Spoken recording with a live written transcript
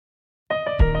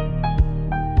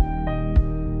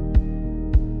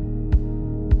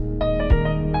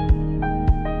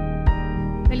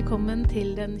Velkommen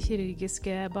til den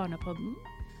kirurgiske barnepodden.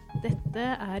 Dette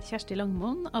er Kjersti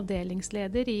Langmoen,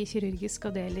 avdelingsleder i kirurgisk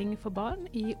avdeling for barn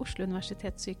i Oslo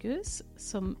universitetssykehus,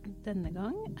 som denne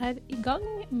gang er i gang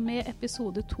med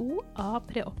episode 2 av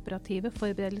preoperative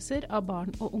forberedelser av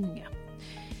barn og unge.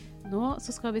 Nå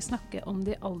så skal vi snakke om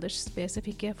de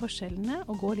aldersspesifikke forskjellene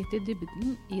og gå litt i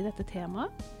dybden i dette temaet.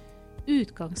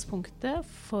 Utgangspunktet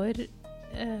for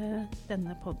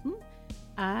denne podden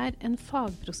er en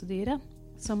fagprosedyre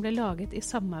som ble laget i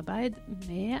samarbeid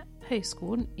med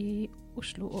Høgskolen i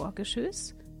Oslo og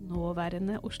Akershus,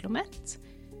 nåværende OsloMet,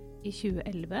 i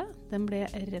 2011. Den ble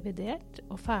revidert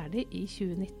og ferdig i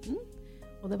 2019,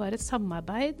 og det var et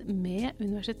samarbeid med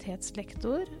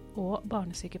universitetslektor og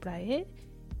barnesykepleier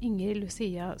Inger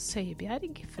Lucia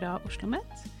Søybjerg fra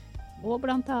OsloMet, og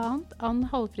blant annet Ann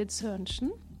Halfrid Sørensen,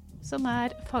 som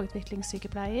er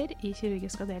fagutviklingssykepleier i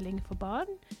kirurgisk avdeling for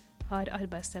barn, har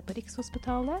arbeidssted på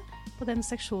Rikshospitalet, på den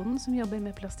seksjonen som jobber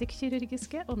med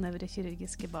plastikkirurgiske og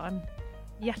nevrokirurgiske barn.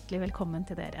 Hjertelig velkommen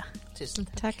til dere. Tusen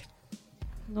takk.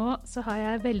 Nå så har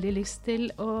jeg veldig lyst til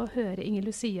å høre Inger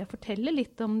Lucia fortelle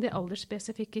litt om de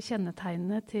aldersspesifikke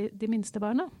kjennetegnene til de minste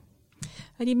barna.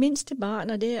 De minste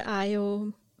barna, det er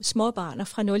jo småbarna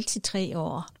fra 0 til 3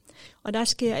 år. Og der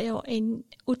sker jo en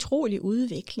utrolig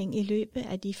udvikling i løbet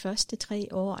af de første 3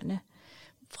 årene.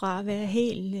 Fra at være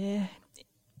helt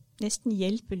næsten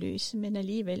hjælpeløse, men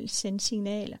alligevel sende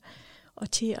signaler,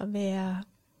 og til at være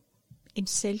en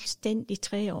selvstændig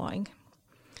 3-åring.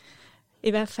 I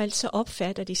hvert fald så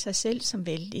opfatter de sig selv som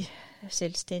vældig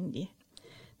selvstændige.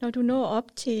 Når du når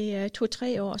op til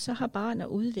 2-3 år, så har barnet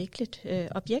udviklet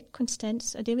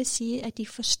objektkonstans, og det vil sige, at de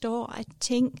forstår, at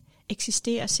ting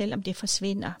eksisterer, selvom det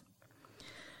forsvinder.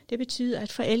 Det betyder,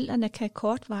 at forældrene kan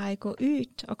kortvarigt gå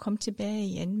ud og komme tilbage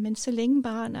igen, men så længe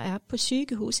barnet er på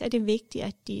sygehus, er det vigtigt,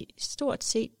 at de stort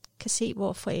set kan se,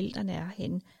 hvor forældrene er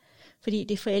henne. Fordi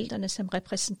det er forældrene, som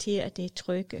repræsenterer det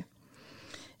trygge.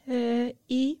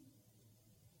 I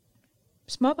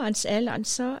småbarnsalderen,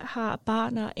 så har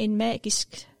barnet en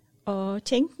magisk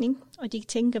tænkning, og de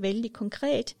tænker vældig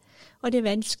konkret, og det er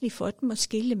vanskeligt for dem at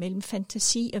skille mellem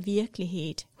fantasi og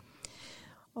virkelighed.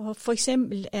 Og for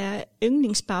eksempel er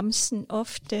yndlingsbamsen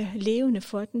ofte levende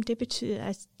for dem. Det betyder,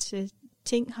 at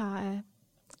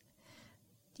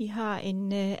de har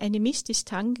en animistisk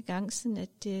tankegang, sådan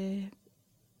at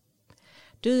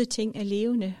døde ting er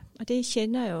levende. Og det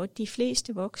kender jo de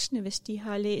fleste voksne, hvis de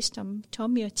har læst om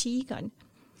Tommy og tigeren.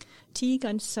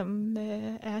 Tigeren, som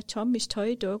er Tommys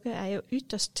tøjdukke, er jo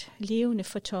ytterst levende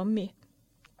for Tommy.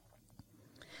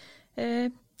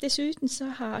 Desuden så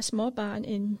har småbarn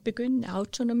en begyndende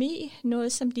autonomi,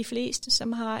 noget som de fleste,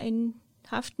 som har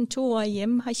haft en 2-årig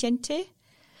hjemme, har kendt til,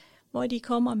 hvor de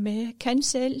kommer med kan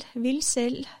selv, vil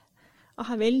selv, og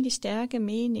har vældig stærke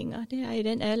meninger. Det er i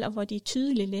den alder, hvor de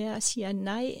tydeligt lærer at sige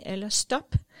nej eller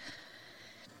stop.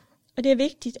 Og det er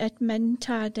vigtigt, at man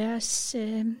tager deres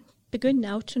begyndende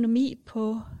autonomi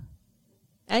på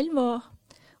alvor,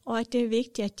 og at det er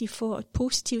vigtigt, at de får et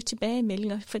positivt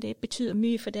tilbagemeldinger, for det betyder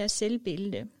mye for deres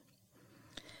selvbillede.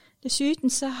 Desuden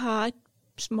så har et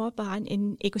småbarn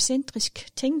en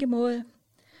egocentrisk tænkemåde,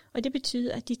 og det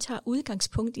betyder, at de tager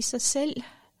udgangspunkt i sig selv,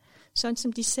 sådan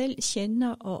som de selv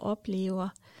kender og oplever.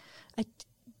 At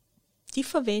de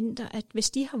forventer, at hvis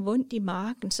de har vondt i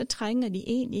marken, så trænger de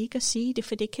egentlig ikke at sige det,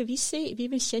 for det kan vi se, vi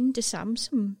vil kende det samme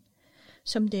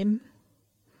som dem.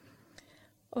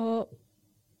 Og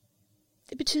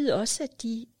det betyder også, at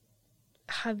de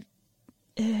har,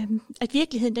 at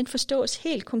virkeligheden den forstås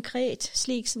helt konkret,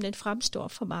 slik som den fremstår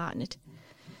for barnet.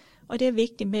 Og det er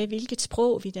vigtigt med, hvilket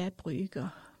sprog vi der bruger.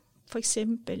 For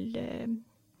eksempel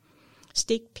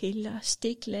stikpiller,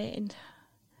 stiklagen.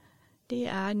 Det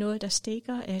er noget, der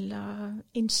stikker, eller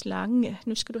en slange.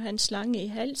 Nu skal du have en slange i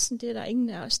halsen. Det er der ingen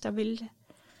af os, der vil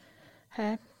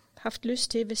have haft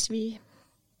lyst til, hvis vi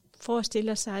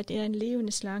forestiller sig, at det er en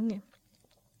levende slange.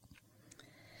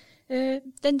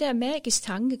 Den der magisk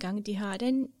tankegang, de har,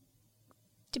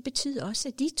 det betyder også,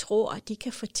 at de tror, at de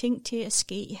kan få ting til at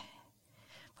ske.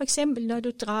 For eksempel, når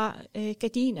du drager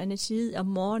gardinerne side om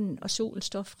morgenen, og solen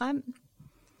står frem,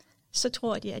 så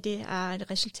tror de, at det er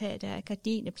et resultat af, at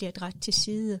gardiner bliver drejet til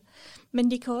side.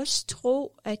 Men de kan også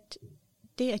tro, at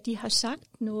det, at de har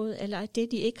sagt noget, eller at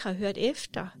det, de ikke har hørt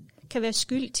efter, kan være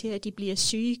skyld til, at de bliver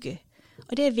syge.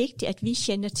 Og det er vigtigt, at vi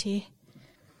kender til.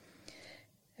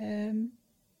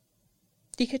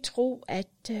 De kan tro,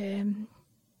 at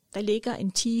der ligger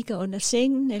en tiger under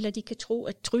sengen, eller de kan tro,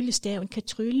 at tryllestaven kan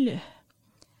trylle.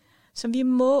 Så vi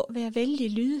må være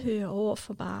vældig lydhøre over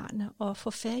for barnet og få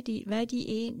fat i, hvad de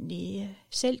egentlig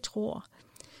selv tror.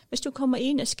 Hvis du kommer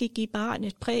ind og skal give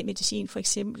barnet præmedicin for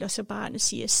eksempel, og så barnet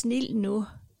siger, snil nu,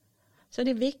 så er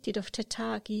det vigtigt at tage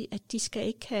tag i, at de skal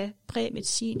ikke have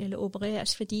præmedicin eller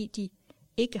opereres, fordi de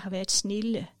ikke har været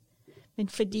snille, men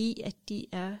fordi at de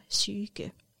er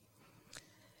syge.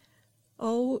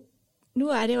 Og nu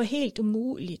er det jo helt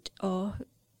umuligt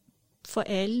for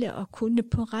alle at kunne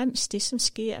på rems det, som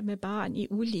sker med barn i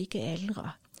ulike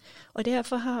aldre. Og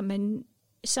derfor har man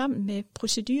sammen med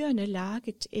procedurerne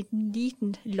laget en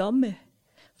liten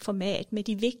lommeformat med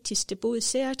de vigtigste både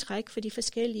særtræk for de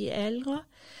forskellige aldre,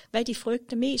 hvad de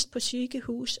frygter mest på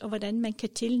sygehus, og hvordan man kan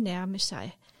tilnærme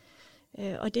sig.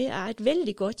 Og det er et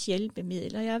vældig godt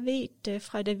hjælpemiddel, og jeg ved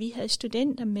fra da vi havde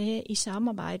studenter med i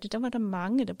samarbejde, der var der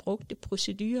mange, der brugte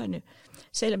procedurerne,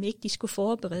 selvom ikke de skulle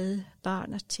forberede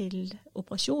barnet til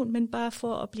operation, men bare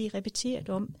for at blive repeteret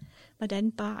om,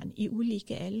 hvordan barn i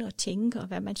ulike aldre tænker, og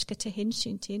hvad man skal tage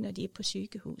hensyn til, når de er på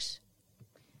sygehus.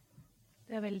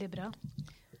 Det er veldig bra.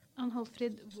 Ann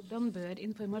Halfrid, hvordan bør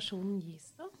informationen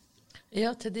gis da?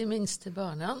 Ja, til de minste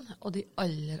barna, og de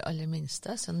aller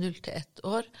minste, så 0 til 1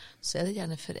 år, så er det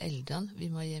gjerne foreldrene vi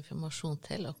må gi informasjon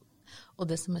til. Og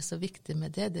det som er så viktig med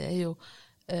det er jo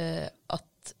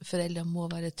at foreldrene må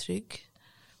være trygge.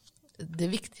 Det er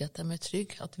viktig at de er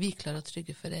trygge, at vi klarer å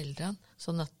trygge foreldrene,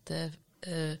 sånn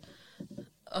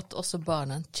at også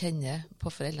barna kjenner på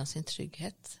foreldrene sin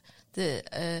trygghet. Det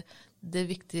er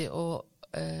viktig å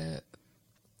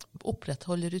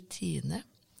opprettholde rutiner,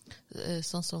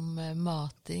 sånn som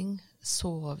mating,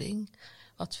 soving,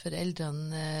 at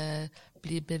foreldrene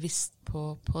blir bevisst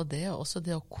på det, og også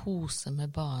det å kose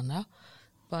med barna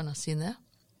sine,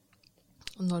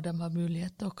 når de har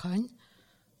mulighet og kan.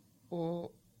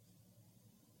 Og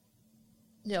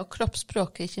ja,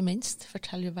 kroppsspråket ikke minst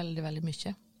forteller jo veldig, veldig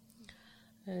mye.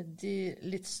 De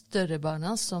litt større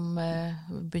barna som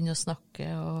begynner å snakke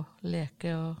og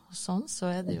leke og sånn,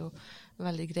 så er det jo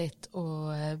veldig greit å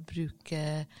bruke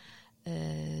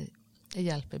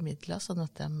hjelpemidler, sånn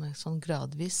at de sånn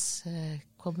gradvis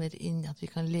kommer inn, at vi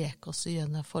kan leke oss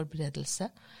gjennom forberedelse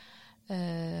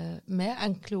med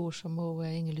enkle ord som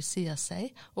Inger Lucia sier,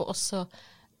 og også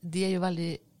de er jo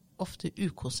veldig ofte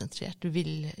ukonsentrert. Du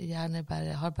vil gjerne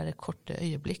har bare korte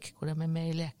øyeblikk hvor de er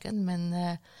med i leken, men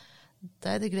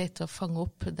da er det greit å fange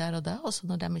opp der og da, og så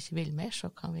når de ikke vil mer, så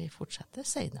kan vi fortsette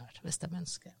senere, hvis de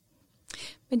ønsker.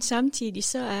 Men samtidig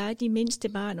så er de minste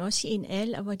barn også i en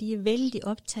alder, hvor de er veldig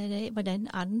optaget af, hvordan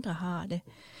andre har det.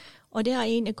 Og det er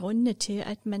en af grundene til,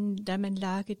 at da man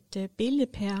lagde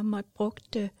billedpermer,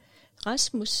 brugte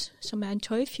Rasmus, som er en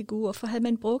tøjfigur, for havde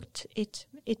man brugt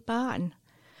et barn,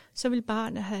 så ville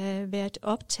barnet have været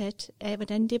optaget af,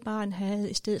 hvordan det barn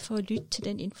havde, i stedet for at lytte til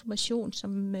den information,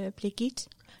 som blev givet.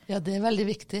 Ja, det er veldig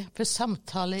viktig. For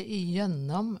samtale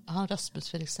igjennom Rasmus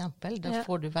for eksempel, da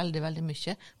får du veldig, veldig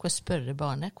mye. Du kan spørre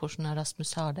barnet hvordan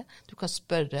Rasmus har det. Du kan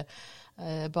spørre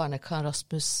barnet hva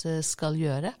Rasmus skal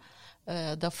gjøre.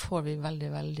 Da får vi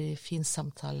veldig, veldig fin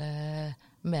samtale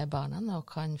med barna og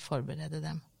kan forberede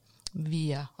dem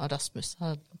via Rasmus.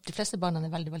 De fleste barna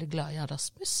er veldig, veldig glad i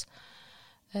Rasmus.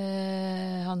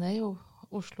 Han er jo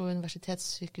Oslo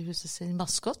universitetssykehuset sin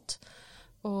maskott,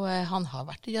 og han har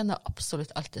vært gjennom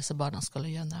absolutt alt det som barna skal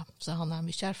gjennom. Så han har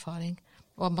mye erfaring,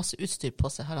 og masse utstyr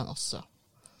på seg har han også.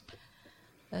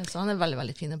 Så han er veldig,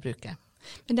 veldig fin å bruke.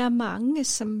 Men der er mange,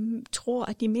 som tror,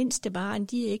 at de minste barn,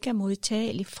 de ikke er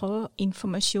modtagelige for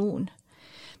information.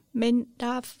 Men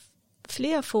der er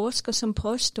flere forskere, som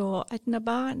påstår, at når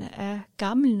barnet er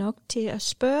gammel nok til at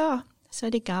spørge, så er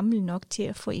det gammel nok til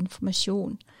at få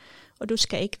information. Og du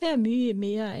skal ikke være mye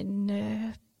mere end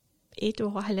 1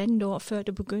 år og 1,5 år, før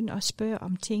du begynder at spørge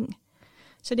om ting.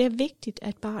 Så det er vigtigt,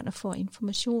 at barnet får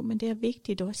information, men det er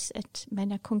vigtigt også, at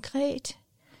man er konkret,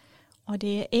 og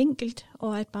det er enkelt,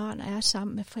 og at barnet er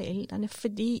sammen med forældrene,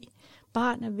 fordi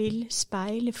barnet vil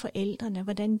spejle forældrene,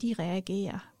 hvordan de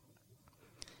reagerer.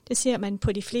 Det ser man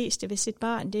på de fleste. Hvis et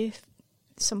barn,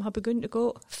 som har begyndt at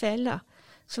gå, falder,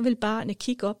 så vil barnet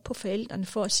kigge op på forældrene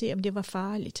for at se, om det var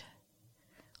farligt.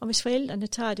 Og hvis forældrene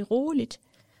tager det roligt,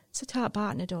 så tager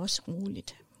barnet det også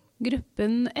roligt.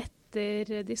 Gruppen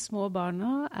etter de små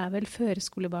barna er vel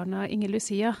førskolebarna, Inger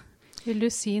Lucia. Vil du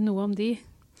sige noget om de?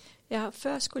 Ja,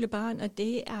 førskolebarn, og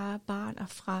det er barn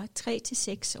fra 3 til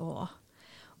 6 år.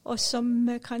 Og som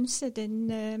kanskje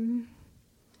den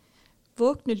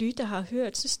vågne lytter har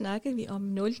hørt, så snakker vi om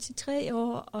 0 til 3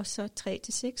 år, og så 3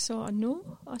 til 6 år nu.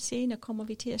 Og senere kommer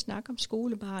vi til at snakke om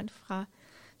skolebarn fra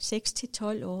 6 til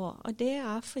 12 år. Og det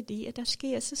er fordi, at der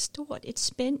sker så stort et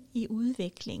spænd i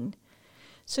udviklingen.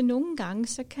 Så nogle gange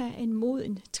så kan en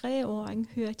moden 3-åring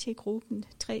høre til gruppen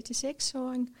 3 til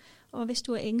 6-åring, og hvis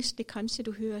du er ængstelig, kanskje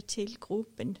du hører til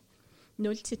gruppen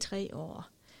 0 til 3 år.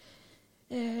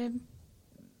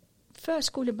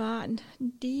 Førskolebarn,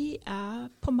 de er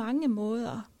på mange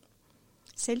måder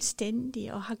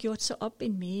selvstændige og har gjort sig op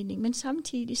en mening, men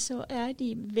samtidig så er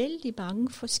de vældig bange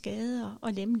for skader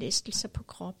og lemlæstelser på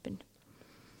kroppen.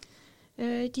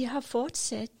 De har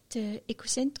fortsat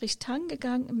egocentrisk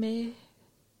tankegang med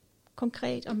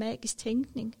konkret og magisk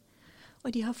tænkning,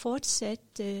 og de har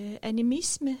fortsat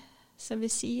animisme, som vil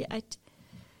sige, at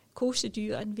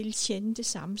kosedyren vil kende det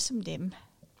samme som dem.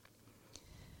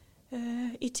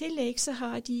 I tillæg så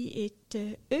har de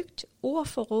et øget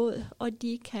ordforråd, og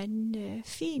de kan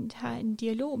fint have en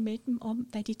dialog med dem om,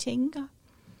 hvad de tænker,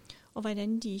 og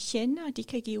hvordan de kender. De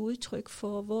kan give udtryk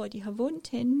for, hvor de har vondt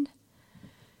henne,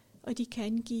 og de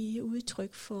kan give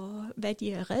udtryk for, hvad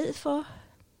de er redd for,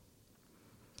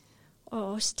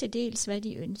 og også til dels, hvad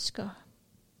de ønsker.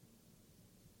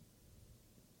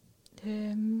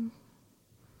 De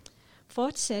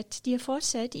er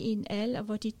fortsat i en alder,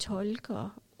 hvor de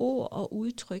tolker ord og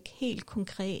udtryk helt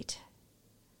konkret.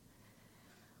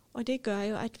 Og det gør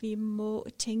jo, at vi må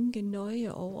tænke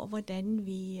nøje over, hvordan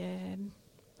vi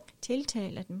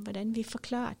tiltaler dem, hvordan vi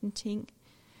forklarer dem ting.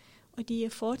 Og de er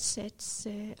fortsat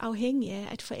afhængige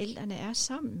af, at forældrene er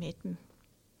sammen med dem,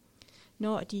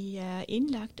 når de er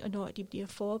indlagt og når de bliver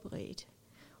forberedt.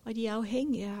 Og de er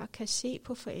afhængige af at kan se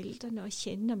på forældrene og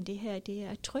kende, om det her det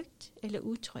er trygt eller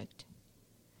utrygt.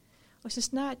 Og så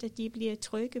snart, at de bliver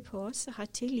trygge på os og har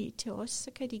tillid til os,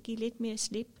 så kan de give lidt mere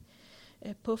slip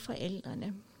på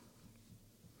forældrene.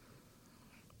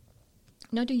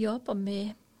 Når du jobber med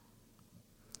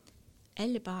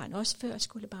alle barn, også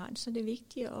førskolebarn, så er det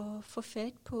vigtigt at få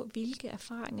fat på, hvilke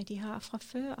erfaringer de har fra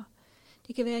før.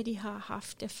 Det kan være, at de har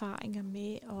haft erfaringer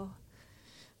med at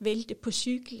vælte på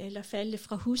cykel eller falde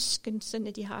fra husken, sådan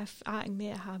at de har erfaring med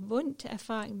at have vondt,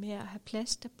 erfaring med at have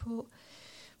plaster på.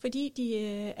 Fordi de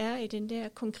er i den der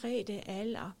konkrete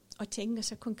alder og tænker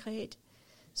så konkret,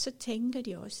 så tænker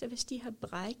de også, at hvis de har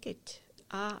brækket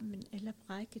armen eller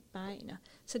brækket beiner,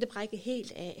 så det brækker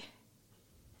helt af.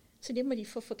 Så det må de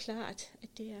få forklaret, at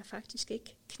det er faktisk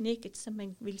ikke knækket, som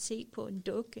man vil se på en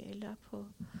dukke eller på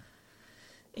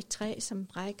et træ, som man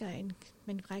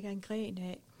brækker en gren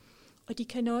af. Og de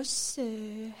kan også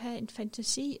have en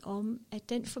fantasi om, at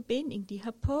den forbinding, de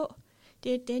har på,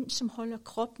 det er den, som holder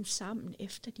kroppen sammen,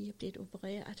 efter de er blevet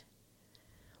opereret.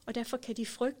 Og derfor kan de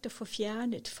frygte at få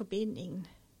fjernet forbindingen.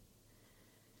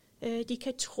 De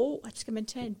kan tro, at skal man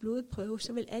tage en blodprøve,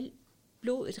 så vil alt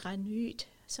blodet rende ud.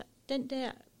 Så den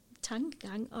der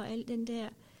tankegang og alt den der,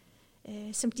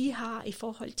 som de har i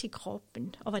forhold til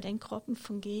kroppen, og hvordan kroppen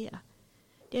fungerer,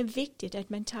 det er vigtigt,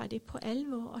 at man tager det på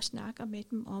alvor og snakker med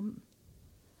dem om,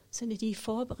 sådan at de er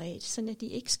forberedt, sådan at de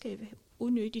ikke skal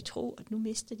unødigt tro, at nu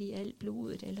mister de alt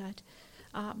blodet, eller at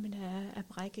armen er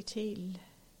brækket helt.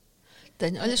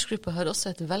 Den aldersgruppen har også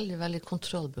et veldig, veldig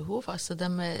kontrollbehov. Altså, de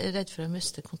er redd for å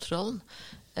miste kontrollen.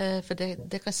 For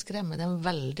det kan skremme dem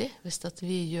veldig hvis at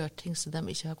vi gjør ting som de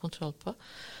ikke har kontroll på.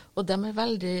 Og de er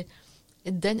veldig,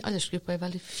 den aldersgruppen er en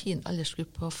veldig fin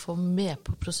aldersgruppe å få med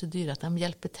på prosedyrer, at de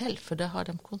hjelper til, for da har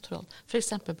de kontroll. For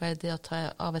eksempel bare det å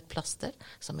ta av et plaster,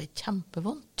 som er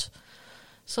kjempevondt.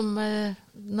 Som,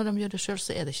 når de gjør det selv,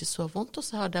 så er det ikke så vondt, og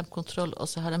så har de kontroll, og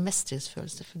så har de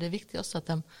mestringsfølelse. For det er viktig også at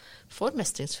de får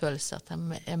mestringsfølelse, at de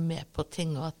er med på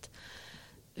ting, og at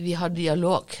vi har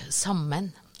dialog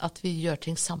sammen, at vi gjør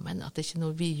ting sammen, at det ikke er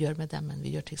noe vi gjør med dem, men vi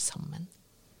gjør ting sammen.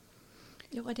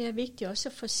 Jo, og det er vigtigt også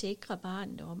at forsikre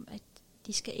barnet om, at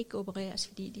de skal ikke opereres,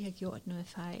 fordi de har gjort noget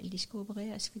fejl. De skal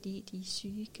opereres, fordi de er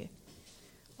syge,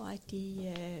 og at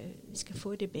de skal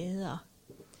få det bedre.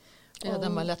 Ja, de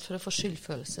har lett for å få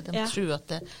skyldfølelse. De tror at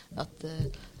de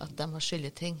har skyld i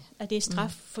ting. At det er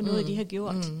straf for noget, de har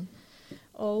gjort.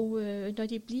 Og når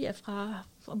de bliver fra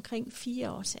omkring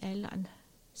 4-årsalderen,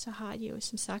 så har de jo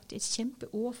som sagt et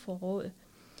kæmpe ordforråd.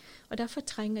 Og derfor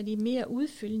trænger de mere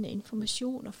udfyldende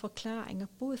information og forklaringer,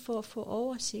 både for at få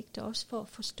oversigt og også for at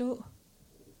forstå.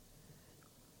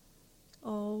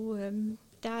 Og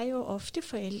der er jo ofte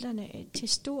forældrene til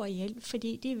stor hjælp,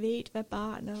 fordi de ved, hvad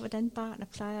barnet, hvordan barnet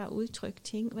plejer at udtrykke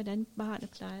ting, hvordan barnet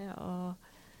plejer at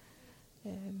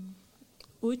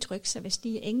udtrykke sig, hvis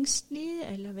de er ængstelige,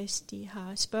 eller hvis de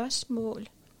har spørgsmål.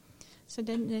 Så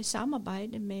den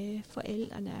samarbejde med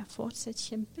forældrene er fortsat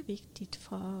kjempevigtigt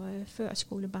for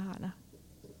førskolebarna.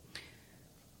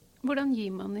 Hvordan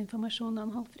gir man informasjon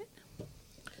om Halfrid?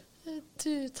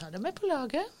 Du tar det med på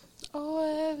laget, og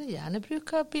gjerne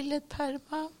bruker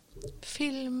billedperma,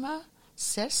 filmer,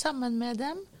 ser sammen med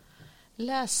dem,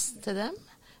 les til dem,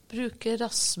 bruker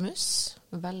Rasmus,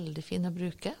 veldig fin å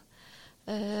bruke,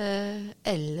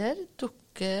 eller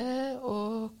dokke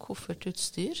og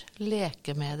koffertutstyr,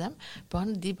 leke med dem.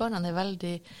 De barna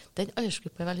den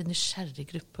aldersgruppen er veldig nysgjerrig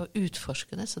gruppe og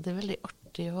utforskende, så det er veldig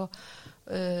artig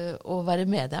å være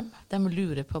med dem. De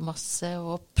lurer på masse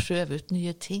og prøver ut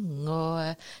nye ting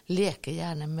og leker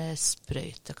gjerne med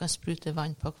sprøyter, kan sprute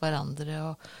vann på hverandre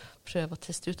og prøve å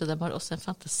teste ut. Og de har også en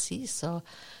fantasi, så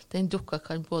den dukka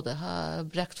kan både ha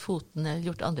brekt foten eller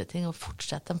gjort andre ting, og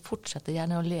de fortsetter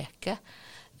gjerne å leke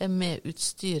med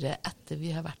utstyret etter vi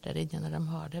har vært der inne når de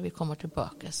har det. Vi kommer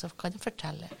tilbake, så kan de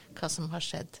fortelle hva som har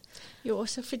skjedd. Jo,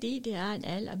 også fordi det er en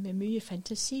alder med mye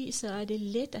fantasi, så er det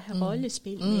lett å ha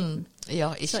rollespill med dem. Ja,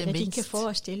 ikke så at minst. de kan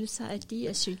forestille seg at de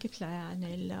er sykepleieren,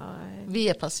 eller... Vi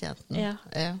er pasienten. Ja.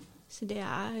 Ja. Så det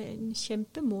er en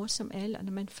kjempemorsom alder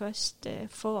når man først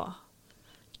får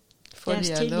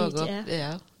deres tillit.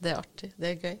 Ja, det er artig.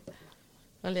 Det er gøy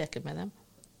å leke med dem.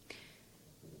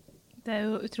 Det er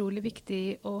jo utrolig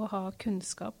viktig å ha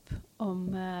kunnskap om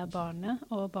barnet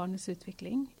og barnets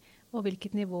utvikling, og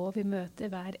hvilket nivå vi møter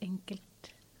hver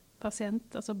enkelt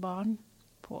pasient, altså barn,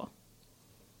 på,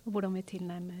 og hvordan vi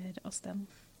tilnærmer oss dem.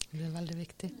 Det er veldig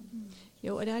viktig.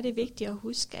 Jo, og da er det viktig å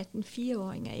huske at en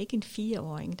 4-åring er ikke en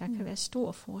 4-åring. Der kan være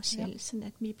stor forskjell, sånn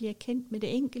at vi blir kjent med det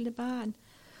enkelte barn,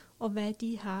 og hva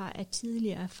de har av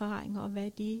tidligere erfaringer, og hva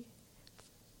de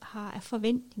har av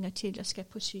forventninger til å skal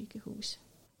på sykehus.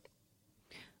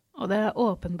 Og det er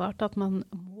åpenbart at man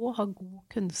må ha god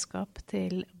kunnskap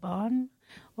til barn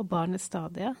og barnets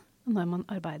stadie når man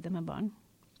arbeider med barn.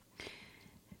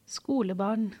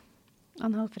 Skolebarn,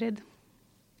 Ann-Halfrid,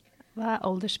 hva er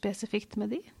aldersspesifikt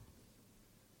med de?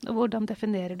 Og hvordan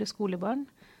definerer du skolebarn?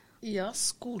 Ja,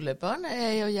 skolebarn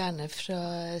er jo gjerne fra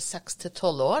 6 til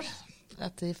 12 år,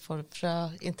 fra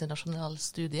internasjonal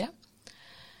studie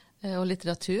og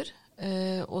litteratur.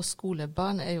 Og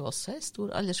skolebarn er jo også en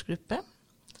stor aldersgruppe.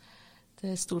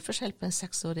 Det er stor forskjell på en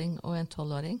 6-åring og en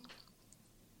 12-åring.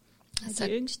 De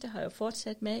yngste har jo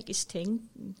fortsatt magisk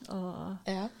tenken og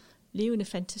levende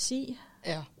fantasi.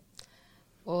 Ja.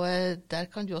 Og der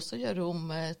kan du også gjøre om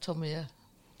Tommy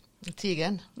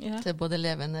Tigeren til både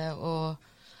levende og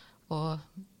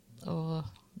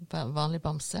vanlig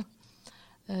bamse.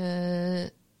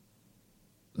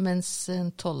 Mens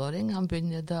en 12-åring, han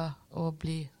begynner da å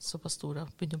bli såpass stor,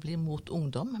 og begynner å bli mot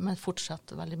ungdom, men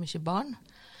fortsatt veldig mye barn.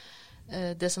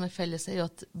 Det som er felles er jo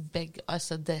at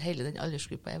hele den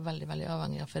aldersgruppa er veldig, veldig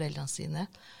avhengig av foreldrene sine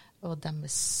og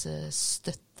deres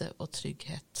støtte og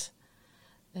trygghet.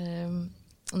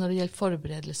 Når det gjelder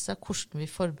forberedelser, hvordan vi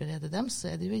forbereder dem,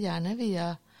 så er det jo gjerne via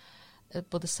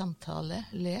både samtale,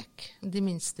 lek, de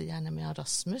minste gjerne med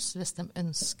Erasmus hvis de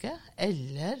ønsker,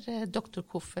 eller Dr.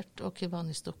 Koffert og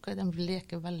Kivanis-dukker, de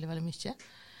leker veldig, veldig mye.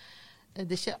 Det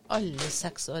er ikke alle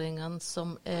 6-åringene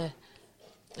som er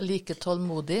like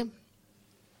tålmodige,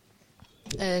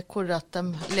 hvor at de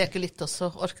leker litt og så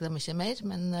orker de ikke mer,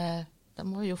 men de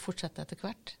må jo fortsette etter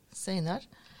hvert, senere,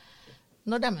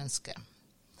 når de ønsker.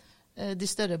 De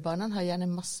større barna har gjerne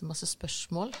masse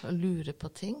spørsmål og lurer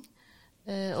på ting,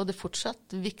 og det er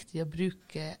fortsatt viktig å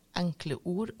bruke enkle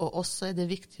ord, og også er det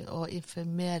viktig å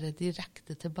informere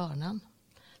direkte til barna,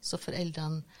 så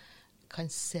foreldrene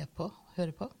kan se på,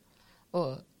 høre på, og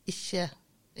ikke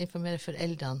informere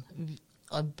foreldrene,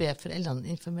 og be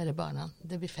foreldrene informere barna.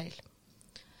 Det blir feil.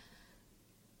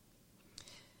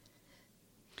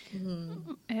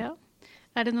 Ja.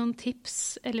 Er det noen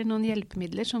tips eller noen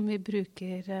hjelpemidler som vi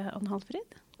bruker,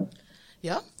 Ann-Halfrid?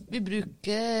 Ja, vi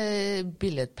bruker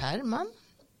billedpermen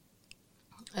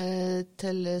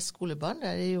til skolebarn.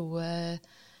 Det er jo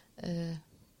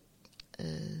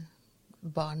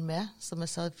barn med, som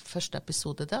jeg sa i første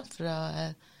episode da,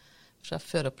 fra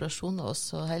føroperasjon, og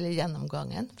også hele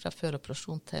gjennomgangen, fra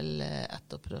føroperasjon til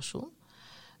ettoperasjon,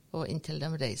 og inntil de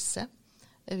reiser.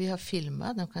 Vi har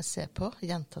filmer de kan se på,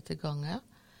 gjentatte ganger.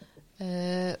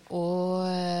 Og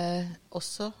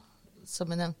også, som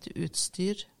jeg nevnte,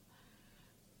 utstyr,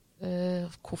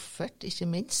 koffert, ikke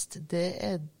minst. Det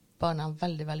er barna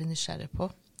veldig, veldig nysgjerrige på,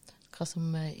 hva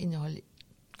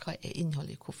er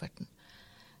innholdet i kofferten.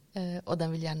 Og de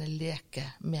vil gjerne leke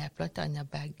med blant annet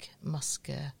bag,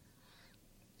 maske,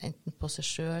 enten på seg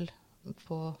selv,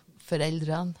 på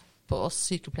foreldrene, på oss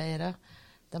sykepleiere.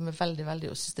 De er veldig,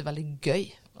 og synes det er veldig gøy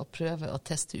å prøve å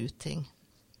teste ut ting.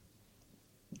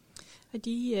 Og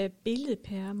de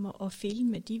billedpermer og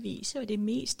filmer, de viser jo det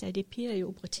meste av det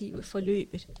perioperative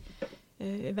forløpet.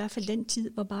 I hvert fall den tid,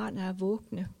 hvor barna er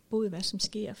våkne, både hva som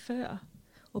sker før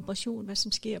operasjon, hva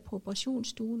som sker på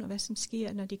operasjonsstuen, og hva som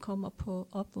sker når de kommer på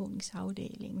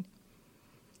oppvåkningsavdelingen.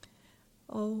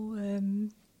 Og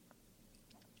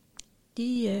de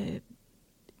er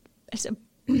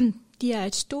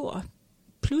et stort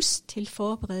plus til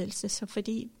forberedelse, så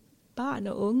fordi barn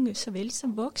og unge, såvel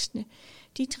som voksne,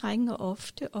 de trænger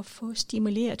ofte at få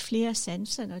stimuleret flere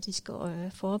sanser, når de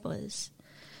skal forberedes.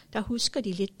 Der husker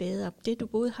de lidt bedre. Det, du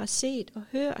både har set og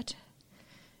hørt,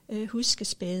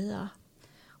 huskes bedre.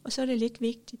 Og så er det lidt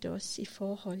vigtigt også i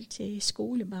forhold til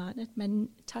skolebarn, at man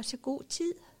tager sig god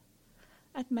tid.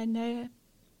 At man er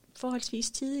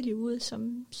forholdsvis tidligt ude,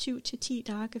 som 7-10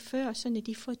 dage før, så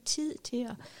de får tid til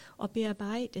at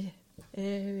bearbejde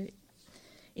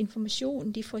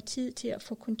informationen. De får tid til at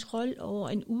få kontrol over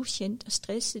en ukendt og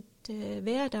stresset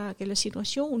hverdag eller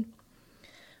situation.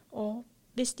 Og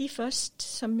hvis de først,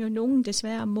 som jo nogen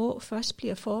desværre må, først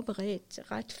bliver forberedt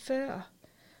ret før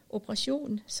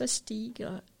operationen, så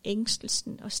stiger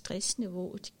ængstelsen og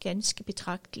stressniveauet ganske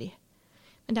betragteligt.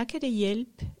 Men der kan det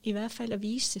hjælpe i hvert fald at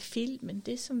vise filmen.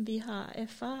 Det, som vi har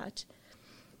erfaret,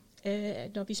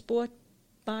 når vi spurgte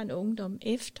barn og ungdom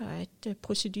efter, at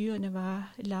procedurerne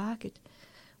var laget,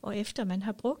 og efter man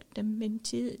har brugt dem en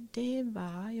tid, det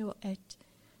var jo, at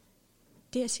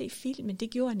det at se filmen, det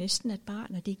gjorde næsten, at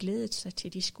barnet de glædede sig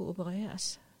til, de skulle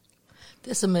opereres.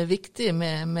 Det som er vigtigt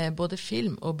med både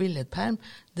film og billedperm,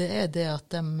 det er det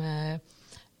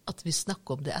at vi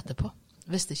snakker om det etterpå.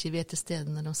 Hvis det ikke vi er til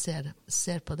stede når de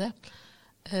ser på det.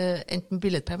 Enten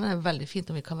billedpermen er veldig fint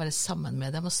om vi kan være sammen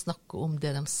med dem og snakke om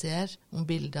det de ser, om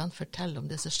bildene, fortelle om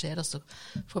det som skjer, og så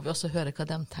får vi også høre hva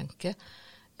de tenker.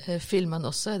 Filmen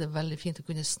også er det veldig fint å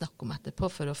kunne snakke om etterpå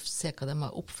for å se hva de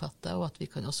har oppfattet, og at vi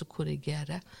kan også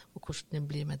korrigere og hvordan det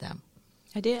blir med dem.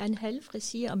 Ja, det Anne Halfred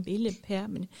siger om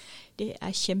billedpermen, det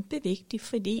er kjempevigtigt,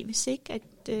 fordi hvis ikke at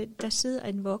der sidder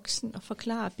en voksen og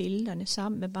forklarer billederne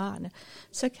sammen med barnet,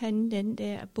 så kan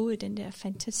både den der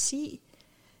fantasi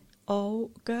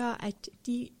og gøre, at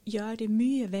de gør det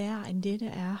mye værre end det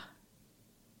er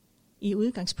i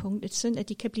udgangspunktet, sådan at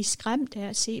de kan blive skræmt af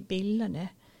at se billederne,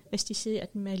 hvis de ser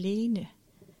dem alene.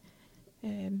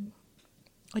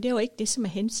 Og det er jo ikke det, som er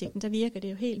hensigten. Der virker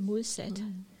det jo helt modsat.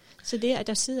 Så det, at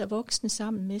der sidder voksne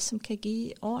sammen med, som kan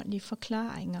give ordentlige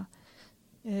forklaringer,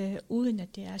 uden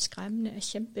at det er skræmmende, er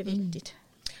kjempevigtigt.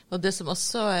 Og det som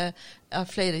også er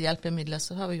flere hjælpemidler,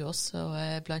 så har vi jo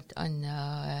også blandt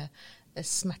andet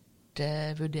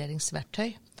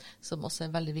smertevurderingsverktøy, som også er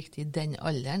veldig vigtig i den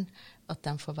alderen, at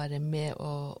de får være med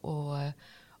og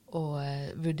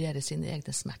vurdere sine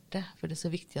egne smerter, for det er så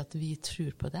viktig at vi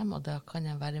tror på dem, og da kan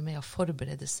de være med og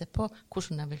forberede seg på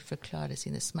hvordan de vil forklare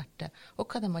sine smerter, og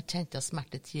hva de har kjent av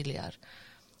smerte tidligere,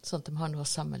 sånn at de har noe å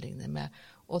sammenligne med,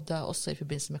 og da også i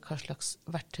forbindelse med hva slags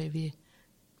verktøy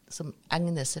som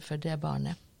egner seg for det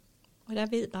barnet. Og der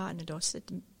ved barnet også,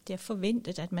 at det er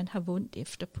forventet, at man har vondt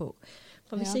efterpå.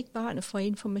 For hvis ikke barnet får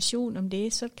information om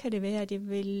det, så kan det være, at det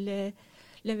vil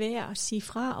lade være at sige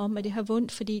fra om, at det har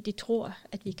vondt, fordi de tror,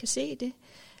 at vi kan se det,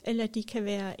 eller de kan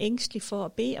være ængstelige for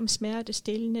at bede om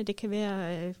smertestillende. Det kan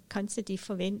være, kanskje de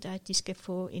forventer, at de skal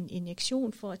få en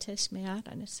injektion for at tage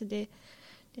smerterne. Så det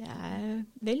er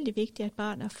vældig vigtigt, at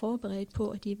barnet er forberedt på,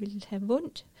 at de vil have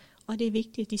vondt, og det er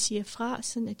vigtigt, at de siger fra,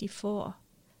 sådan at de får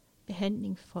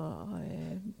behandling for,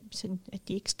 sådan at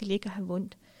de ikke skal ligge og have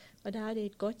vondt. Og der er det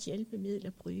et godt hjælpemiddel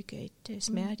at bruge et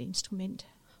smerteinstrument.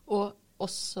 Og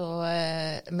også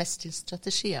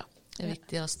mestringsstrategier. Det er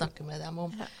viktig å snakke med dem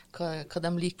om hva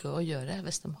de liker å gjøre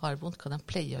hvis de har vondt, hva de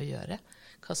pleier å gjøre,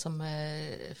 hva som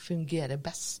fungerer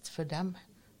best for dem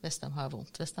hvis de har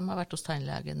vondt. Hvis de har vært hos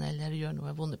tannlegen eller gjør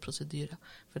noen vonde prosedyrer,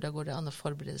 for da går det an å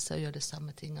forberede seg og gjøre de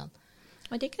samme tingene.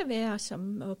 Og det kan være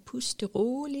som at puste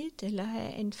roligt, eller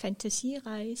have en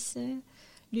fantasireise,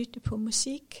 lytte på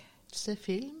musik. Se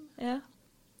film. Ja.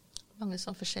 Mange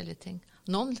sånne forskjellige ting.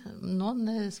 Noen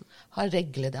har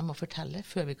regler de må fortelle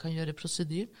før vi kan gjøre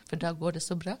prosedyr, for da går det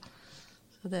så bra.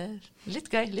 Så det er litt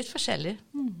gøy, litt forskjellig,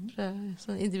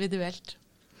 sånn individuelt.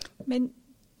 Men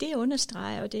det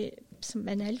understreger, og det, som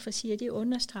Anne Halfred siger, det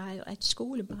understreger, at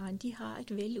skolebarn, de har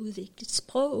et veludviklet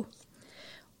sprog.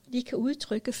 De kan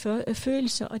udtrykke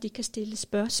følelser, og de kan stille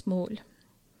spørgsmål.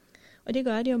 Og det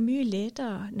gør det jo mye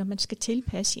lettere, når man skal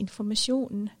tilpasse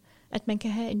informationen, at man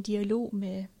kan have en dialog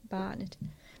med barnet.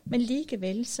 Men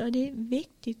likevel så er det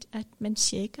vigtigt, at man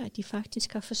tjekker, at de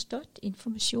faktisk har forstået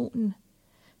informationen,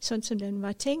 sådan som den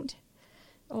var tænkt,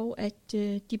 og at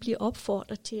de bliver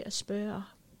opfordret til at spørge.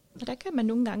 Og der kan man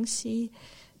nogle gange sige,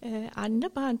 andre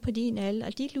barn på din alder,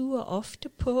 de lurer ofte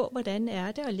på, hvordan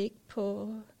er det at ligge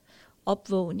på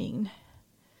opvågningen.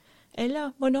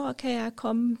 Eller hvornår kan jeg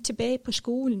komme tilbage på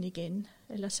skolen igen,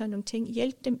 eller sådan nogle ting.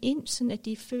 Hjælp dem ind, sådan at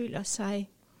de føler sig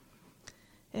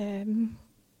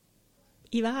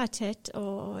ivaretaget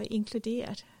og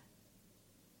inkluderet.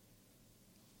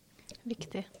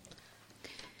 Viktig.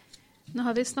 Nå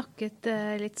har vi snakket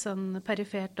litt sånn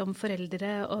perifert om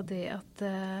foreldre, og det at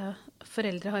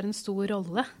foreldre har en stor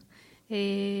rolle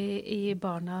i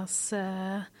barnas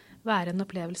værende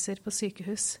opplevelser på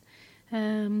sykehus.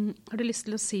 Har du lyst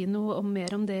til å si noe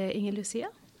mer om det, Inger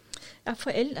Lucia? Ja,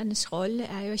 forældrenes rolle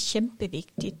jo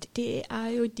kjempeviktigt. Det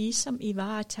jo de, som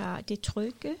ivaretager det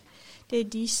trygge. Det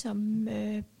de, som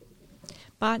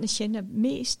barnet kender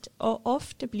mest, og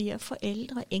ofte bliver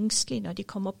forældre ængstelige, når de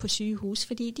kommer på sygehus,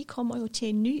 fordi de kommer jo til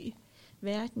en ny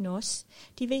verden også.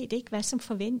 De ved ikke, hvad som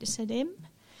forventes af dem.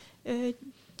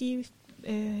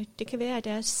 Det kan være, at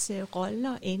deres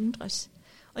roller ændres.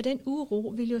 Og den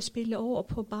uro vil jo spille over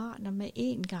på barnet med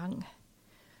en gang.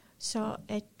 Så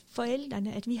at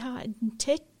forældrene, at vi har en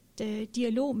tæt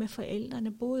dialog med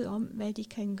forældrene, både om, hvad de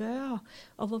kan gøre,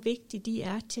 og hvor vigtige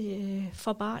de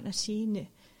for barnet sine,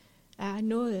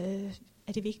 noget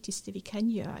af det vigtigste, vi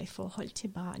kan gøre i forhold til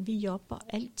barn. Vi jobber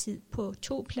altid på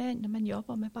 2 plan, når man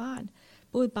jobber med barn,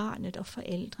 både barnet og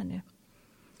forældrene.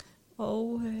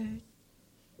 Og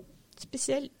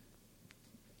specielt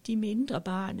de mindre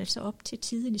barn, altså op til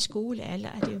tiden i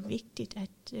skolealder, det jo vigtigt,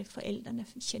 at forældrene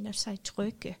kender sig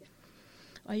trygge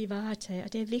og ivaretager.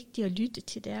 Og det vigtigt at lytte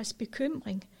til deres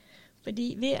bekymring.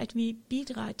 Fordi ved at vi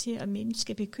bidrager til at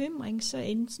mindske bekymring,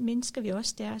 så mindsker vi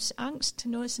også deres angst.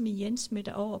 Noget, som igen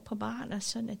smitter over på barnet,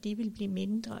 sådan at de vil blive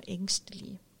mindre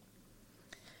ængstelige.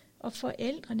 Og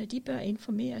forældrene, de bør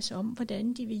informeres om,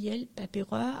 hvordan de ved hjælp af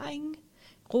berøring,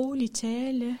 rolig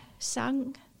tale,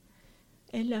 sang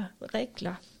eller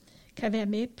regler kan være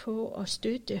med på at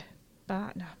støtte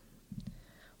barnet.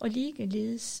 Og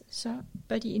ligeledes så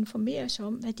bør de informeres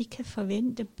om, hvad de kan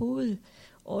forvente både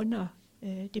under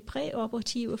det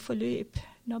præoperative forløb,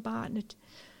 når barnet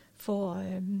får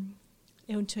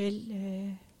eventuelt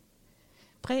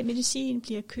præmedicin,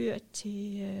 bliver kørt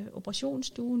til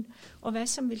operationsstuen, og hvad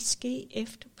som vil ske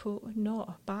efterpå,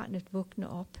 når barnet vågner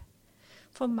op.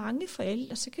 For mange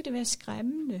forældre, så kan det være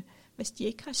skræmmende, hvis de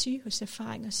ikke har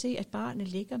sygehuserfaring, at se, at barnet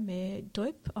ligger med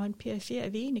dryp og en perifer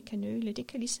venekanøle. Det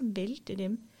kan ligesom vælte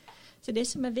dem. Så det,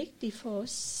 som vigtigt for os,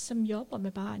 som jobber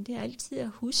med barn, det altid at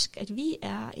huske, at vi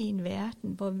i en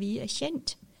verden, hvor vi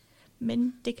kendt,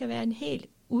 men det kan være en helt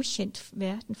ukendt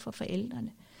verden for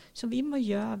forældrene. Så vi må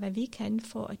gøre, hvad vi kan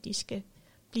for, at de skal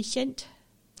blive kendt,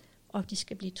 og de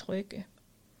skal blive trygge.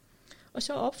 Og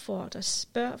så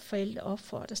bør forældre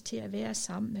opfordres til at være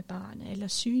sammen med barnet, eller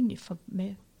synlige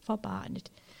for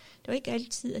barnet. Det er jo ikke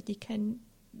altid, at de kan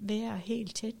være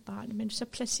helt tæt barnet, men så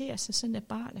placerer sig sådan, at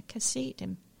barnet kan se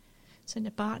dem. Sådan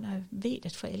at barnet ved,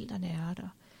 at forældrene er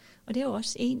der. Og det er jo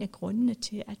også en af grundene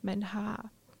til, at man har,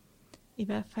 i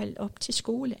hvert fald op til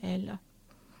skolealder,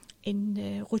 en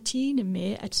rutine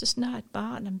med, at så snart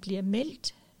barnet bliver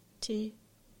meldt til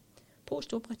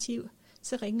postoperativ,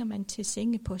 så ringer man til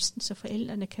sengeposten, så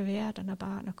forældrene kan være der, når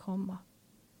barnet kommer.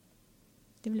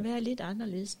 Det vil være lidt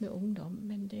anderledes med ungdom,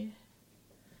 men det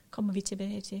kommer vi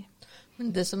tilbage til.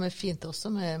 Men det som fint også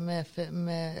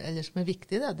eller som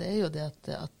vigtig, det jo det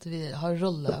at vi har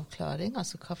rolleavklaring,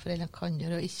 altså hva foreldrene kan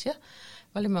gjøre og ikke.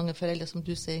 Veldig mange foreldre, som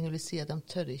du sier, vil si at de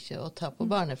tør ikke å ta på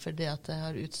barnet fordi at det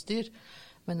har utstyr,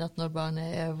 men at når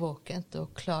barnet våkent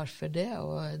og klar for det,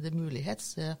 og det mulighet,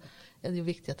 så det jo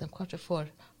viktig at de kanskje får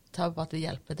at vi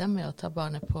hjelper dem med å ta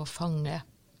barnet på fanget.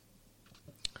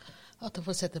 At de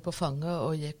får sette på fanget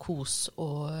og gi kos,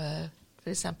 og for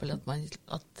eksempel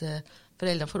at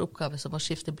foreldre får oppgave som å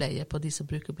skifte bleie på de som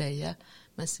bruker bleie,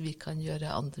 mens vi kan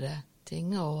gjøre andre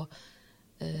ting, og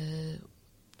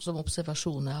som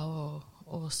observasjoner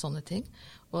og sånne ting.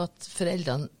 Og at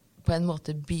foreldrene på en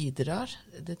måte bidrar,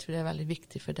 det tror jeg veldig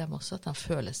viktig for dem også, at de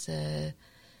føler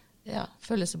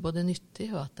seg både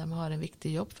nyttig, og at de har en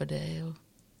viktig jobb, for det jo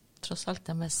tross alt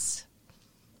deres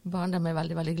barn de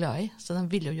veldig, veldig glad i, så de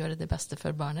vil jo gjøre det beste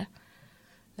for barnet.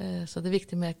 Så det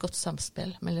viktig med et godt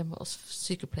samspil mellom oss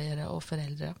sykepleiere og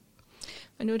forældre.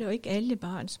 Men nu det jo ikke alle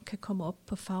barn, som kan komme op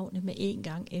på favnet med en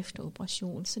gang efter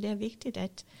operation, så det vigtigt,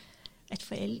 at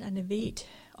forældrene ved,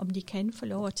 om de kan få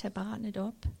lov at tage barnet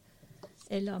op,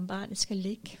 eller om barnet skal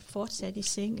ligge fortsat i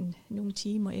sengen nogle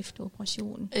timer efter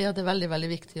operationen. Ja, det veldig, veldig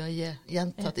viktig å gi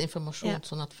gjentatt informasjon,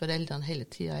 sånn at foreldrene hele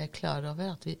tiden klar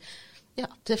over at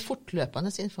det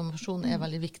fortløpende informasjon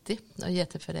veldig viktig å gi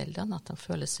til foreldrene, at de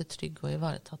føler seg trygge og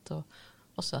ivaretatt, og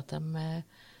også at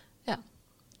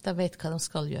de vet hva de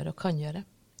skal gjøre og kan gjøre.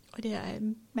 Og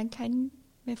man kan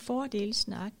med fordel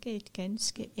snakke et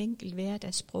ganske enkelt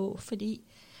hverdagssprog, fordi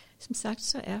som sagt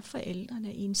så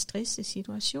forældrene i en stresset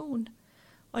situation,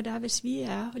 og hvis vi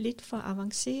lidt for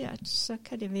avanceret, så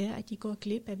kan det være, at de går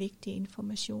glip af vigtig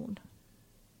information.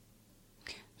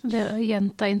 Det å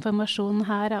gjenta informasjonen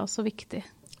her også viktig.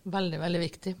 Veldig, veldig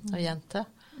viktig å gjenta.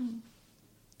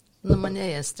 Når man er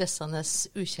i en stressende,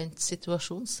 ukjent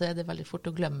situasjon, så er det veldig fort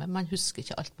å glemme. Man husker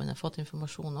ikke alt man har fått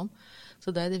informasjon om.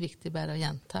 Så da er det viktig bare å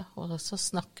gjenta, og så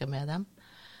snakke med dem.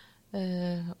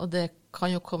 Og det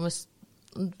kan jo komme,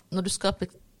 når du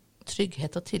skaper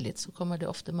trygghet og tillit, så kommer det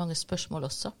ofte mange spørsmål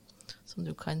også, som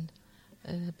du kan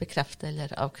bekrefte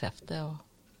eller avkrefte.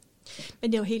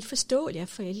 Men det er jo helt forståeligt, at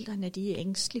forældrene de er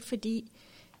ængstelige, fordi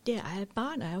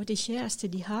barn er jo det kæreste,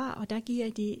 de har, og der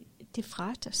giver de det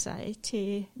frater sig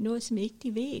til noget, som ikke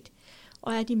de ved.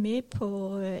 Og er de med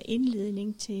på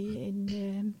indledning til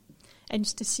en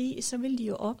anestesi, så vil de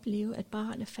jo opleve, at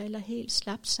barnet falder helt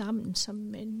slapt sammen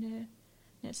som en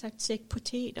sæk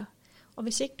poteter. Og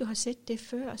hvis ikke du har set det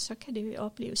før, så kan det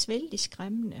opleves vældig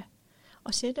skræmmende.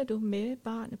 Og sætter du med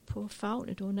barnet på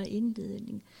favnet under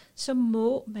indledning, så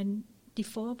må de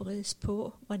forberedes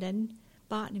på, hvordan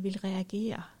barnet vil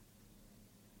reagere.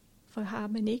 For har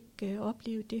man ikke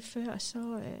oplevet det før,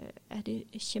 så er det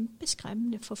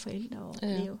kjempeskræmmende for forældre at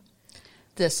opleve. Ja.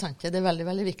 Det er sant. Ja, det er veldig,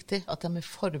 veldig viktig at de er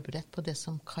forberedt på det,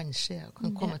 som kan skje og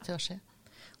kan komme til å skje.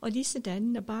 Og ligesådan,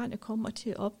 når barnet kommer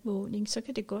til opvågning, så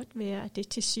kan det godt være, at det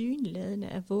tilsyneladende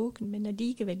er vågen, men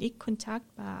alligevel ikke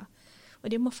kontaktbare.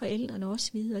 Og det må forældrene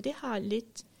også vide, og det har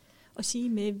lidt at sige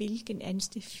med, hvilken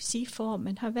anestesiform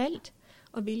man har valgt,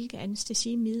 og hvilke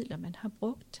anestesimidler man har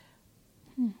brugt.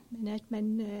 Men at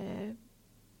man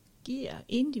giver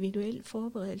individuel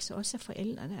forberedelse også af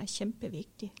forældrene er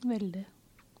kjempevigtigt. Veldig.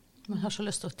 Man har så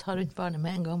lyst til å ta rundt barnet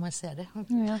med en gang man ser det,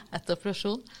 etter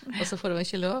operasjon, og så får man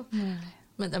ikke lov.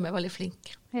 Men de er veldig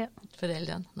flinke,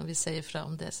 foreldrene. Når vi sier fra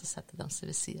om det, så setter de seg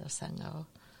ved siden av senga og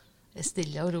er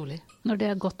stille og rolig. Når det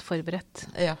er godt forberedt.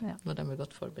 Ja, når de er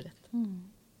godt forberedt.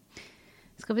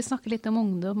 Skal vi snakke litt om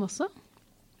ungdom også?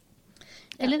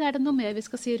 Eller er det noe mer vi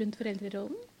skal si rundt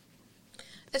foreldrerollen?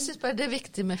 Jeg synes bare det er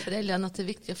viktig med foreldrene, at det er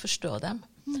viktig å forstå dem,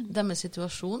 deres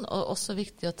situasjon, og også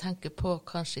viktig å tenke på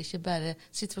kanskje ikke bare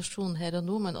situasjonen her og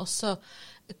nå, men også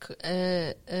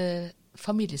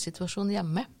familiesituasjonen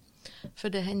hjemme.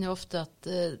 For det hender ofte at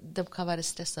de kan være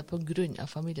stresset på grunn av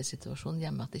familiesituasjonen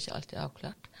hjemme, at det ikke alltid er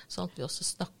avklart. Sånn at vi også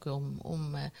snakker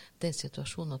om den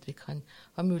situasjonen, at vi kan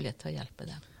ha mulighet til å hjelpe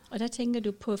dem. Og der tænker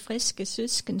du på friske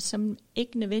søsken, som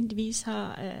ikke nødvendigvis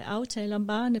har aftale om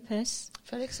barnepass.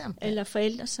 For eksempel. Eller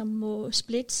forældre, som må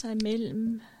splitte sig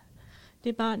mellem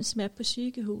det barn, som er på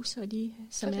sykehus, og de,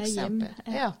 som er hjemme.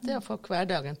 Ja, det å få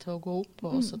hverdagen til å gå opp,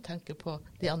 og også tenke på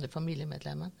de andre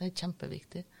familiemedlemmene. Det er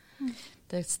kjempeviktig.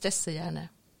 Det stresser gjerne.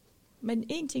 Men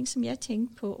en ting, som jeg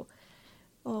tænker på,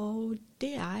 og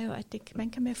det er jo, at man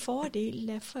kan med fordel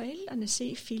lade forældrene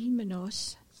se filmen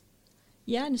også.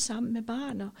 Gjerne sammen med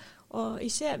barn, og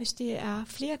især hvis det er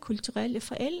flere kulturelle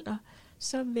forældre,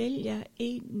 så vælger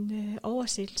en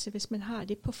oversættelse, hvis man har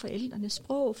det på forældrenes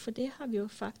sprog, for det har vi jo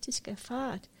faktisk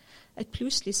erfaret, at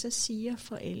pludselig så siger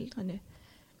forældrene,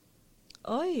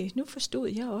 øj, nu forstod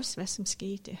jeg også, hvad som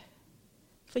skete.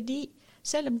 Fordi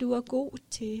selvom du er god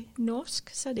til norsk,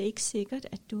 så er det ikke sikkert,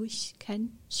 at du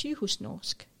kan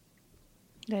sygehusnorsk.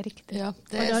 Det er riktigt. Ja,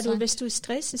 det er og hvis du er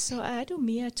stresset, så er du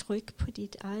mere tryg på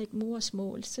dit eget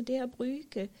modersmål. Så det at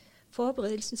bruge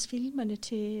forberedelsesfilmerne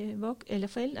til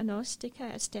forældrene også, det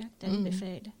kan jeg stærkt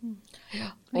anbefale. Ja,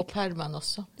 og permen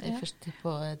også, på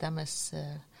deres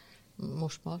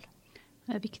morsmål.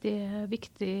 Det er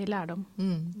viktig lærdom.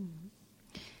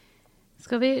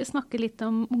 Skal vi snakke litt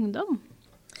om ungdom,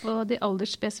 og de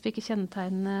aldersspecifikke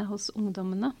kjennetegnene hos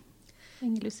ungdommene?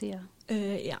 Inger-Lucia.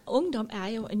 Ungdom er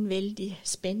jo en vældig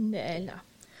spændende alder,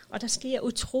 og der sker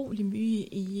utrolig mye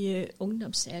i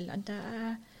ungdomsalderen.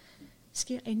 Der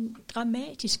sker en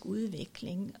dramatisk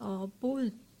udvikling, og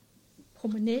både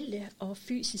hormonelle og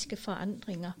fysiske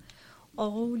forandringer,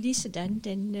 og ligesådan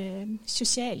den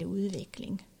sociale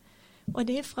udvikling. Og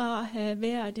det er fra at have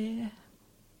været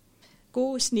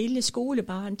gode, snille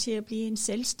skolebarn til at blive en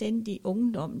selvstændig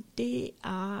ungdom, det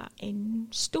er en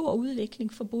stor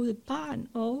udvikling for både barn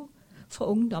og for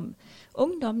ungdom.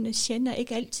 Ungdommene kender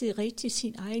ikke altid rigtig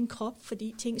sin egen krop,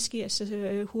 fordi ting sker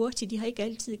så hurtigt. De har ikke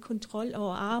altid kontrol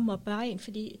over arme og ben,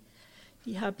 fordi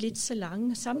de har blivet så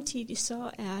lange. Samtidig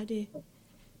så er det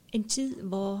en tid,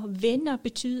 hvor venner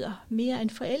betyder mere end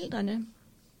forældrene.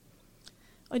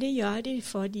 Og det gør det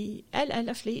for de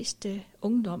allerfleste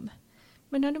ungdom.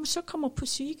 Men når de så kommer på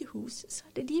sygehus, så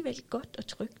er det alligevel godt og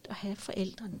trygt at have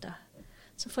forældrene der.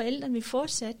 Så forældrene vil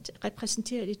fortsat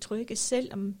repræsentere det trygge,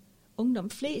 selvom ungdom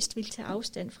flest vil tage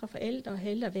afstand fra forældre og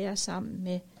hellere være sammen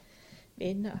med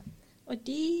venner. Og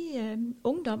de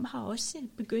ungdom har også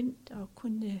begyndt at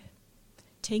kunne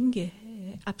tænke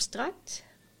abstrakt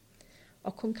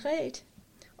og konkret,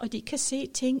 og de kan se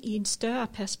ting i en større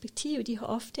perspektiv. De har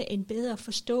ofte en bedre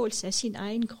forståelse af sin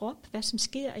egen krop, hvad som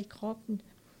sker i kroppen.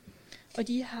 Og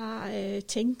de har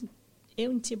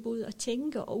evnen til både at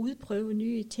tænke og udprøve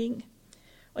nye ting.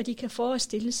 Og de kan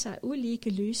forestille sig ulike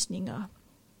løsninger.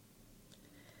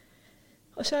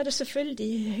 Og så er der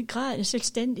selvfølgelig graden af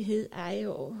selvstændighed er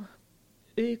jo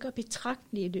øger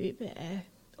betragteligt i løbet af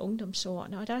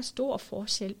ungdomsårene. Og der er stor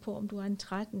forskel på, om du er en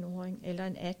 13-åring eller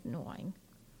en 18-åring.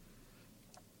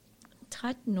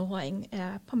 13-åring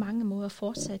er på mange måder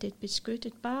fortsat et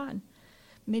beskyttet barn,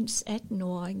 mens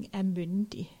 18-åring er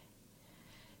myndig.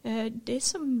 Det,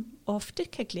 som ofte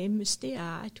kan glemmes, det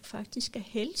er, at du faktisk er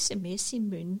helsemæssigt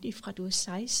myndig, fra du er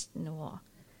 16 år.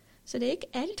 Så det er ikke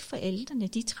alt forældrene,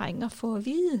 de trænger for at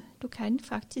vide. Du kan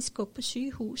faktisk gå på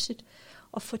sygehuset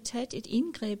og få taget et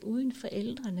indgreb, uden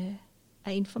forældrene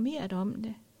er informeret om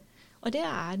det. Og det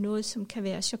er noget, som kan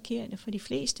være chokerende for de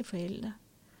fleste forældre.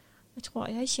 Jeg tror,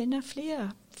 jeg kender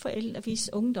flere forældre, hvis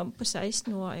ungdom på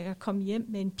 16 år er kommet hjem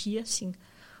med en piercing,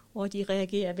 hvor de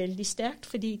reagerer vældig stærkt,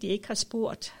 fordi de ikke har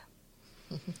spurgt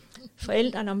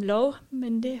forældrene om lov,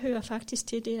 men det hører faktisk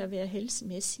til det at være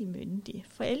helsemæssigt myndig.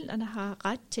 Forældrene har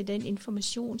ret til den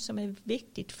information, som er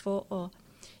vigtigt for at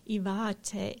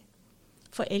ivaretage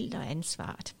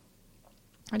forældreansvaret.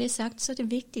 Og det er sagt, så er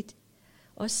det vigtigt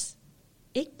også,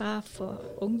 ikke bare for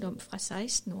ungdom fra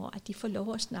 16 år, at de får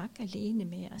lov at snakke alene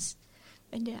med os,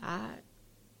 men det er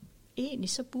egentlig,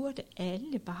 så burde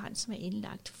alle barn, som er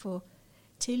indlagt, få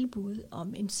tilbud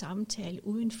om en samtale,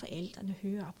 uden forældrene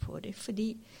hører på det.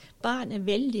 Fordi barn er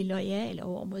vældig loyale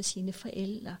over mod sine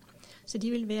forældre, så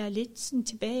de vil være lidt sådan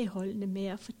tilbageholdende med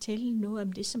at fortælle noget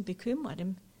om det, som bekymrer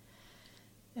dem.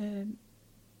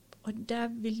 Og der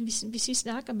vil, hvis vi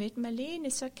snakker med dem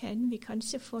alene, så kan vi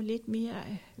kanskje få lidt mere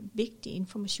vigtig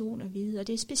information at vide. Og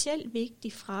det er specielt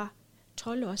vigtigt fra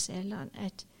 12-årsalderen,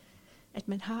 at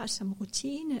man har som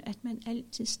rutine, at man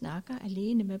altid snakker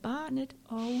alene med barnet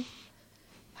og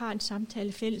har en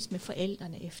samtale fælles med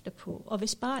forældrene efterpå. Og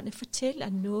hvis barnet fortæller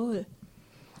noget,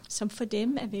 som for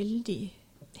dem er vældig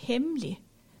hemmeligt,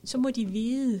 så må de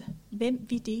vide, hvem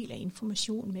vi deler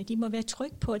information med. De må være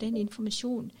trygge på, at den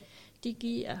information, de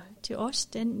giver til os,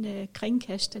 den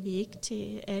kringkaster vi ikke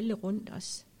til alle rundt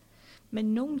os. Men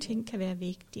nogle ting kan være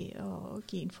vigtige at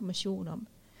give information om.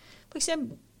 For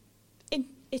eksempel et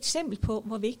eksempel på,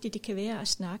 hvor vigtigt det kan være at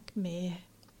snakke med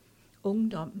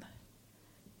ungdom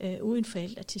uden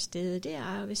forældre til stede, det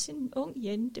er, hvis en ung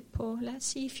jente på, lad os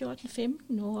sige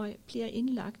 14-15 år, bliver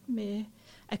indlagt med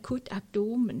akut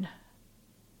abdomen,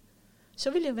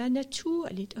 så vil det være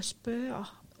naturligt at spørge,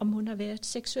 om hun har været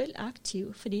seksuelt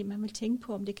aktiv, fordi man vil tænke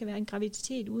på, om det kan være en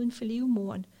graviditet uden for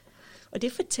livmoderen. Og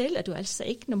det fortæller du altså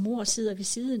ikke, når mor sidder ved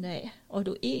siden af, og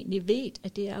du egentlig ved,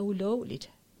 at det er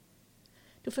ulovligt.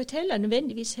 Du fortæller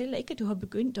nødvendigvis heller ikke, at du har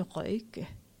begyndt at røyke.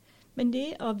 Men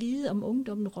det at vide, om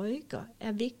ungdommen røyker,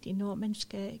 er vigtigt, når man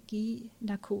skal give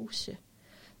narkose.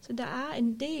 Så der er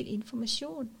en del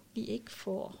information, vi ikke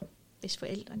får, hvis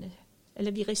forældrene,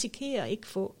 eller vi risikerer ikke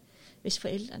få, hvis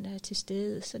forældrene er til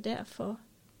stede. Så derfor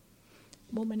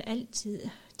må man altid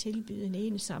tilbyde en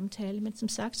ene samtale. Men som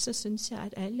sagt, så synes jeg,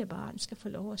 at alle barn skal få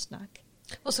lov at snakke.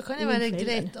 Og så kan det være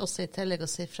greit også i tillegg å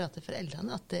si fra til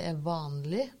foreldrene at det er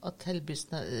vanlig å tilby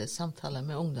samtaler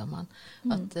med ungdommene.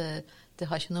 At det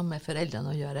har ikke noe med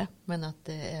foreldrene å gjøre, men at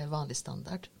det er vanlig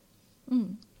standard.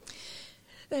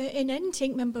 En anden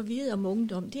ting, man bør vide om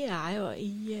ungdom, det er jo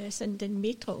i sådan den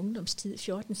midtre ungdomstid,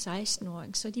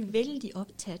 14-16-åring, så er de vældig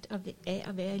optaget af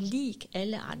at være lig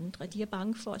alle andre. De er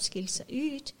bange for at skille sig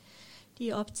ud. De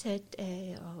er optaget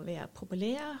af at være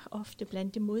populære, ofte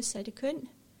blandt det modsatte køn.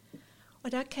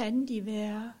 Og der kan de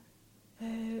være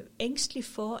ængstelige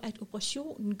for, at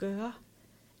operationen gør,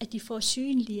 at de får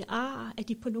synlige ar, at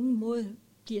de på nogen måde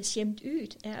bliver skæmt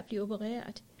ud af at blive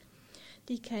opereret.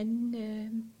 De kan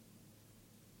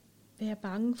være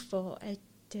bange for, at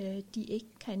de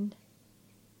ikke kan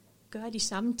gøre de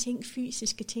samme ting,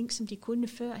 fysiske ting, som de kunne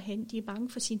førhen. De er bange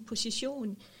for sin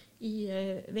position i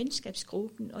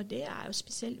venskabsgruppen, og det er jo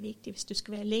specielt vigtigt, hvis du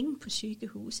skal være længe på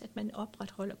sygehus, at man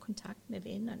opretholder kontakt med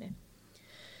vennerne.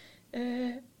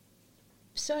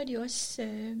 Så er de også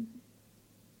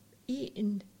i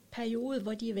en periode,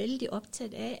 hvor de er vældig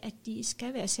optaget af, at de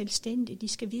skal være selvstændige, de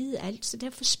skal vide alt, så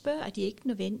derfor spørger de ikke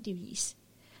nødvendigvis.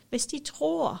 Hvis de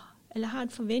tror, eller har en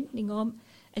forventning om,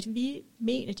 at vi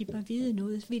mener, de bør vide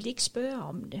noget, vil de ikke spørge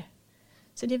om det.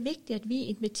 Så det er vigtigt, at vi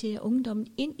inviterer ungdommen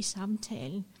ind i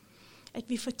samtalen, at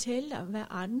vi fortæller, hvad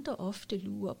andre ofte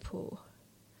lurer på,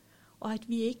 og at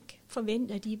vi ikke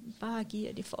forventer, at de bare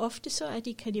giver det. For ofte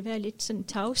så kan de være lidt sådan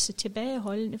tavse,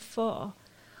 tilbageholdende for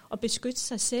at beskytte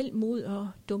sig selv mod at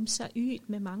dumme sig ud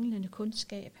med manglende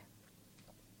kundskab.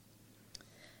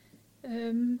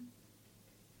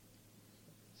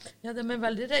 Ja, de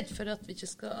veldig redd for at vi ikke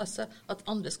skal, altså, at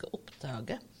andre skal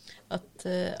oppdage at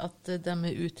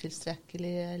de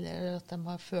utilstrekkelige, eller at de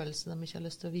har følelser de ikke har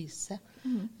lyst til å vise.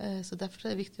 Så derfor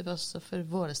det viktig for oss og for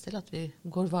våre del at vi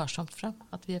går varsomt frem,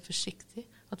 at vi forsiktige,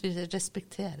 at vi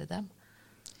respekterer dem.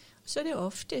 Så det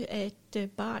ofte at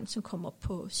barn som kommer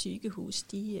på sykehus,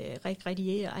 de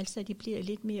regredierer, altså de blir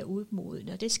litt mer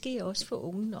utmodne, og det sker også for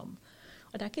ungdom.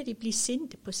 Og der kan de bli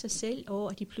sinte på seg selv over,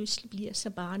 at de plutselig blir så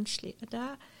barnslige. Og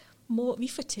der må vi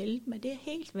fortelle dem, at det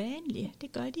helt vanlig.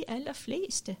 Det gør de aller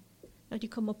fleste, når de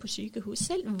kommer på sykehus.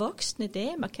 Selv voksne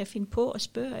damer kan finne på å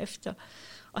spørre efter,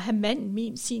 og have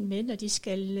manden sin med, når de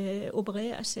skal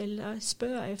opereres, eller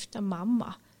spørre efter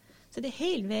mamma. Så det er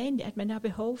helt vanligt, at man har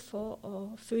behov for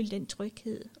å føle den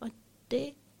tryghed. Og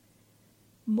det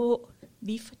må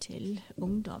vi fortelle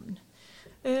ungdommen.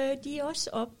 De er også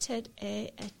opptatt av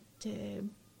at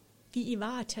vi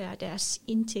ivaretager deres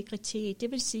integritet.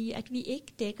 Det vil si at vi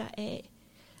ikke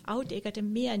afdækker dem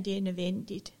mer enn det er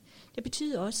nødvendigt. Det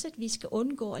betyder også at vi skal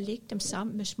undgå å legge dem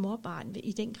sammen med småbarn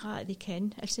i den grad vi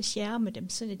kan. Altså skjerme dem,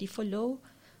 så at de får lov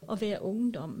å være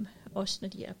ungdom, også når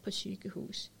de er på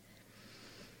sykehus.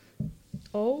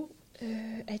 Og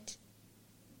at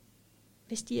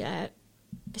hvis det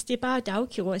er bare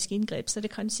dagkirurgisk indgreb, så er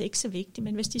det kanskje ikke så vigtigt.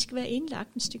 Men hvis de skal være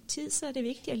indlagt en stykke tid, så er det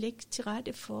vigtigt at lægge til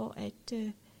rette for, at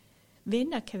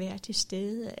venner kan være til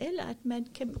stede, eller at man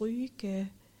kan bruge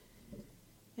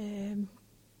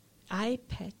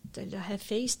iPad, eller have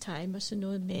FaceTime og sådan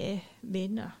noget med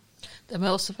venner. De er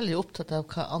også veldig opptatt av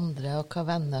hva andre og hva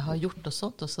venner har gjort og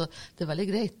sånt, og så det er veldig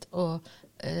greit å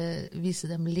vise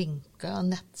dem linker av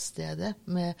nettstedet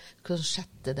med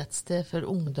sjette nettsted for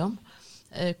ungdom,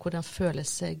 hvor de føler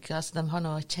seg, altså de har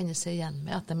noe å kjenne seg igjen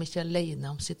med, at de ikke er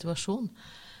alene om situasjonen.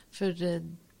 For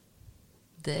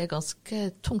det er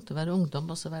ganske tungt å være ungdom,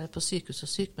 og så være på sykehus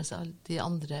og syk, mens de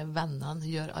andre vennene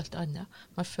gjør alt annet.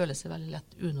 Man føler seg veldig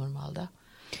lett unormal da.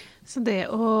 Så det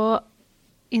å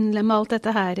innlemme alt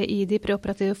dette her i de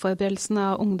preoperative forberedelsene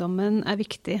av ungdommen er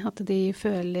viktig, at de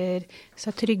føler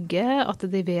seg trygge, at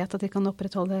de vet at de kan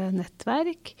opprettholde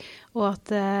nettverk, og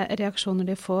at reaksjoner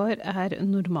de får er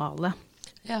normale.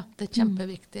 Ja, det er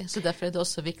kjempeviktig. Så derfor er det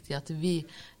også viktig at vi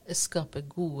skaper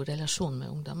god relasjon med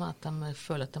ungdom, at de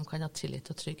føler at de kan ha tillit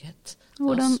og trygghet.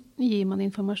 Hvordan gir man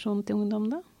informasjon til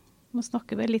ungdom da? Man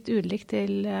snakker vel litt ulikt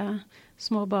til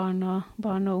små barn og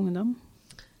ungdom.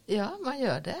 Ja, man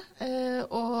gjør det.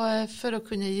 Og for å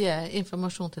kunne gi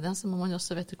informasjon til dem, så må man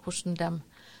også vite hvordan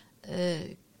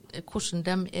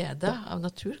de er det av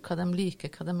natur, hva de liker,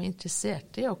 hva de er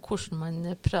interessert i, og hvordan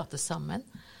man prater sammen.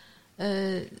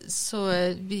 Så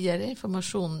vi gir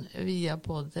informasjon via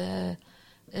både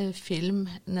film,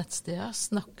 nettsteder,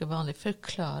 snakke vanlig,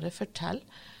 forklare, fortelle,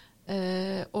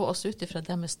 og også utifra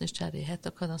deres nysgjerrighet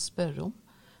og hva de spør om.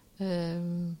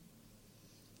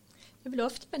 Det er vel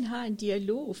ofte, man har en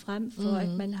dialog fremfor,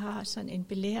 at man har sådan en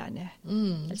belærende.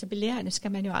 Altså belærende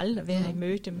skal man jo aldrig være i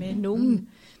møte med nogen,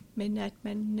 men at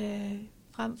man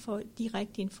fremfor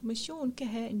direkte information kan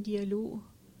have en dialog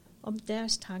om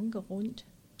deres tanker rundt.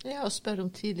 Ja, og spørre om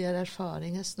tidligere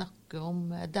erfaringer, snakke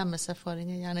om deres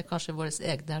erfaringer, gjerne kanskje våre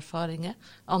egne erfaringer,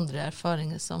 andre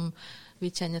erfaringer som vi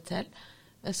kjenner til,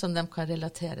 som de kan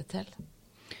relatere til.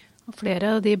 Og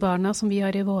flere av de barna som vi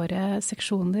har i våre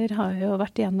seksjoner har jo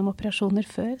vært gjennom operasjoner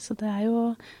før, så det er jo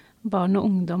barn og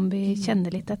ungdom vi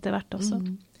kjenner litt etter hvert også.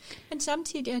 Men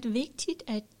samtidig er det viktig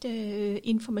at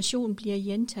informasjon blir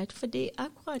gjentatt, for det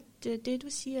akkurat det du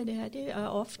sier der, det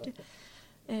er ofte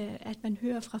at man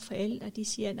hører fra forældre, de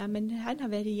sier at han har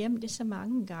vært hjemme det så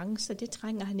mange ganger, så det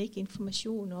trenger han ikke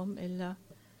informasjon om,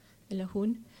 eller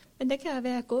hun. Men det kan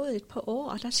være gået et par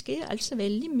år, og der sker altså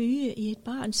veldig mye i et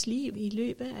barns liv i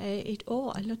løpet av et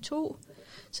år eller to.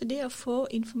 Så det å få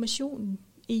informasjonen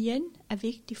igjen er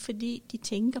viktig, fordi de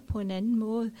tenker på en annen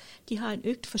måte. De har en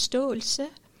økt forståelse,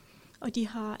 og de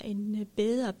har en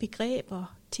bedre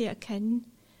begreper til å kan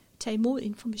ta imod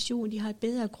informasjon. De har et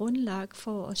bedre grunnlag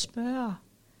for å spørre.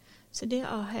 Så det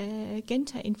å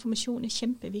gjenta informasjon er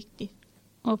kjempeviktig.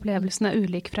 Opplevelsen er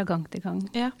ulik fra gang til gang.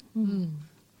 Ja.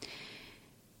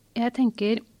 Jeg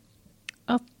tenker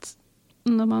at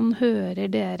når man hører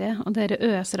dere, og dere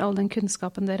øser all den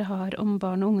kunnskapen dere har om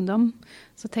barn og ungdom,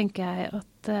 så tenker jeg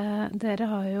at dere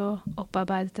har jo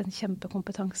opparbeidet en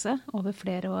kjempekompetanse over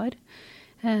flere år.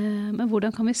 Men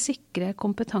hvordan kan vi sikre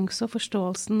kompetanse og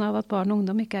forståelsen av at barn og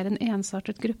ungdom ikke er en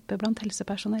ensartet gruppe blant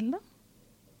helsepersonellet?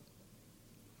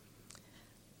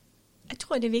 Jeg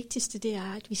tror, det vigtigste det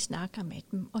er, at vi snakker med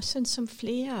dem. Og sånn som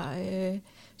flere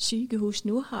sykehus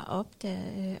nå har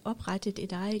opprettet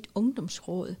et eget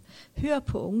ungdomsråd. Hør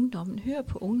på ungdommen, hør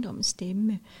på ungdommens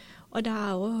stemme. Og der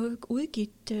er jo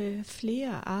udgivet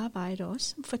flere arbejder også,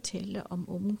 som fortæller om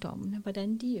ungdommene,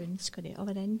 hvordan de ønsker det, og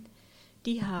hvordan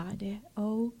de har det.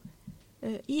 Og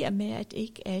i og med, at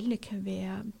ikke alle kan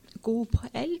være gode på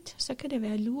alt, så kan det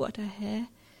være lurt at have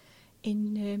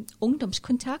en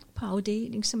ungdomskontakt på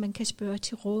afdeling, som man kan spørge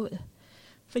til råd.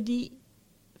 Fordi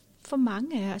for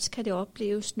mange af os kan det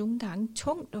opleves nogle gange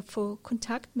tungt at få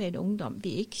kontakt med en ungdom, vi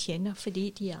ikke kender, fordi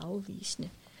de er afvisende.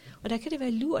 Og der kan det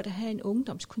være lurt at have en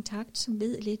ungdomskontakt, som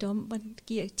ved lidt om, hvordan det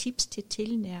giver tips til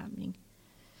tilnærmning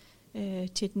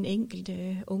til den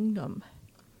enkelte ungdom.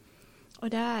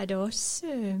 Og der er det også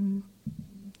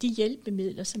de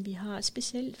hjælpemidler, som vi har,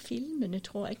 specielt filmene,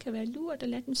 tror jeg, kan være lurt at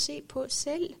lade dem se på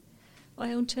selv, og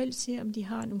eventuelt se, om de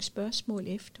har nogle spørgsmål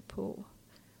efterpå,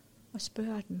 og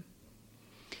spørge dem.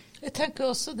 Jeg tenker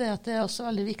også det at det er også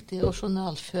veldig viktig å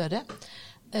journalføre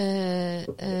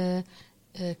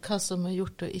hva som er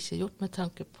gjort og ikke gjort med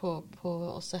tanke på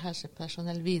også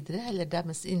helsepersonell videre, eller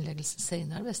deres innleggelse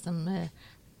senere, hvis de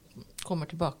kommer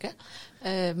tilbake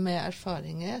med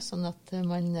erfaringer, sånn at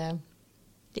man...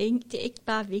 Det er ikke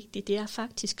bare viktig, det er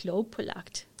faktisk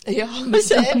lovpålagt. Ja, men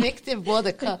det er viktig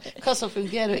både hva som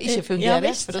fungerer og ikke fungerer,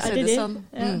 ja, for å si det sånn.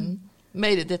 Ja.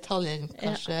 Mer i detalj enn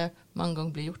kanskje mange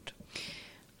ganger blir gjort.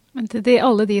 Men til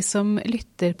alle de som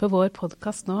lytter på vår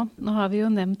podcast nå har vi jo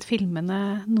nevnt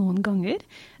filmene noen ganger.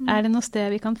 Er det noe sted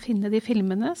vi kan finne de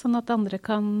filmene, sånn at andre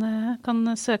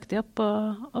kan søke de opp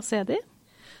og se de?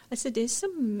 Altså det,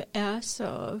 som er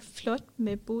så flott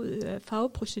med både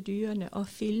fagprocedurerne og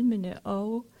filmene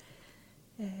og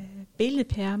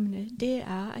billedpermene, det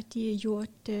er, at de er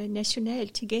gjort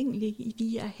nationalt tilgængelige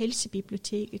via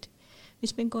Helsebiblioteket.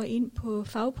 Hvis man går ind på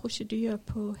fagprocedurer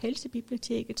på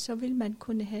Helsebiblioteket, så vil man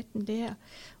kunne have den der.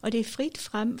 Og det er frit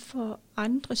frem for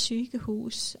andre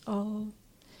sygehus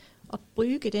at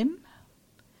bruge dem,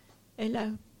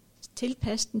 eller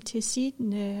tilpasse dem til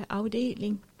sin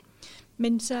afdeling.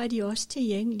 Men så er de også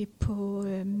tilgængelige på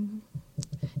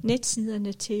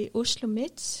netsiderne til Oslo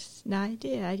Met. Nej,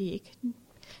 det er de ikke.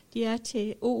 De er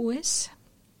til OUS.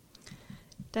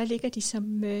 Der ligger de som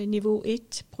niveau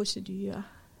 1-procedurer.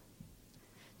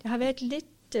 Det har været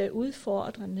lidt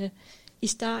udfordrende i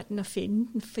starten at finde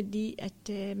den, fordi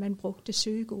at man brugte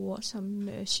søgeord som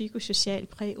psykosocial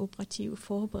præoperativ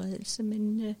forberedelse,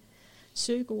 men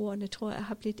søgeordene tror jeg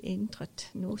har blitt ændret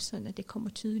nu, så det kommer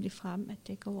tydeligt frem, at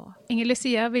det går. Inger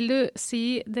Lucia, vil du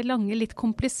si det lange, litt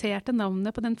kompliserte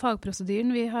navnet på den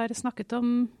fagproceduren vi har snakket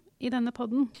om i denne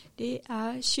podden? Det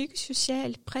er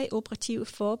psykosocial præoperativ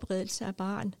forberedelse af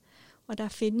barn. Og der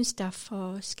findes der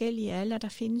forskellige alder. Der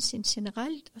findes en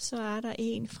generelt, og så er der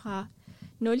en fra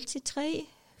 0 til 3,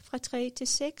 fra 3 til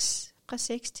 6, fra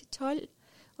 6 til 12,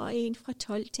 og en fra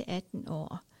 12 til 18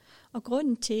 år. Og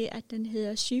grunden til, at den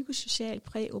hedder psykosocial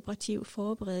præoperativ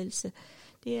forberedelse,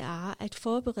 det er, at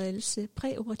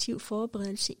præoperativ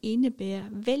forberedelse indebærer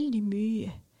vældig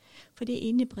mye. For det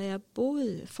indebærer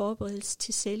både forberedelse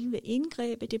til selve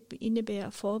indgrebet, det indebærer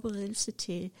forberedelse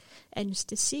til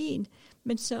anæstesien,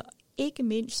 men så ikke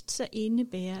mindst så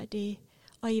indebærer det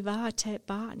at ivaretage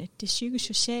barnet, det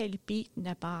psykosociale biten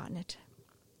af barnet.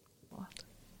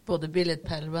 Både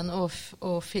billedperlen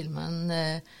og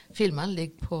filmen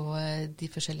ligger på de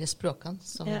forskjellige språkene,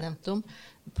 som vi nevnte om,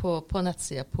 på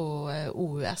nettsida på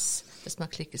OUS, hvis man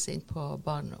klikker seg inn på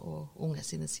barn og unge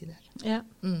sine sider. Ja.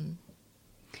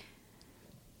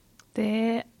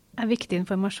 Det er viktig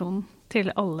informasjon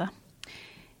til alle.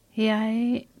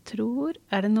 Jeg tror,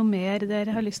 er det noe mer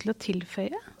dere har lyst til å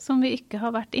tilføye, som vi ikke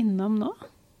har vært innom nå?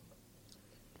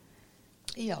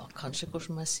 Ja, kanskje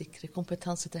hvordan man sikrer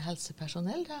kompetanse til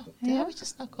helsepersonell, da. Det har vi ikke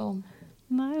snakket om.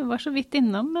 Nei, vi var så vidt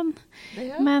innom,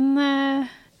 men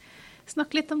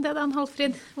snakk litt om det da,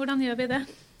 Halfrid. Hvordan gjør vi det?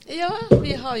 Ja,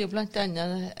 vi har jo blant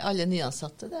annet alle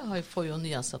nyansatte. Får jo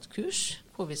nyansatt kurs,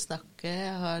 hvor vi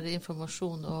har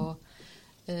informasjon og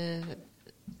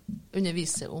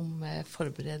undervise om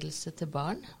forberedelse til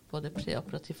barn, både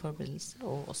preoperativ forberedelse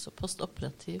og også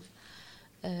postoperativ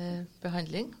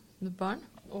behandling med barn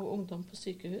og ungdom på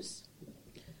sykehus.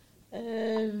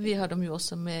 Vi har dem jo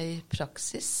også med i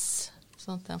praksis,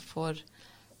 sånn at de får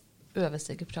øve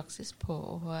seg i praksis på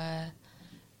å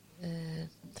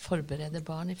forberede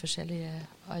barn i forskjellige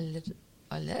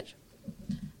alder.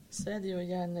 Så er det jo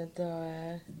gjerne da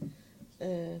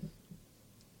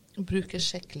bruke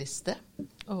sjekkliste,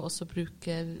 og også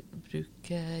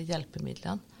bruke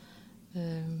hjelpemidlene,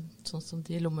 sånn som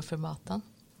de lommeformatene,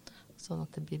 sånn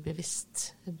at det blir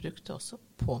bevisst brukt, også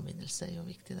påminnelse er jo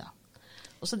viktig da.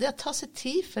 Og så det å ta seg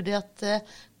tid, for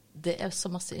det er så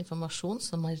masse informasjon,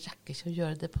 så man rekker ikke å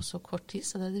gjøre det på så kort tid,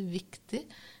 så det er det viktig,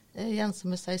 igjen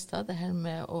som jeg sier i sted, det her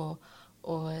med å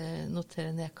og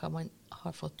notere ned hva man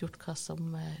har fått gjort, hva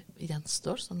som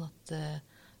gjenstår, sånn at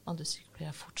andre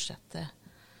sykepleiere fortsetter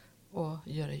å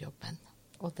gjøre jobben.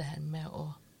 Og det her med å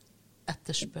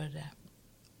etterspørre.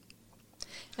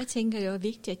 Jeg tenker det er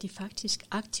viktig at de faktisk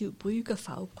aktivt bruker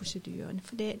fagproceduren,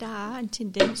 for der er en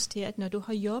tendens til at når du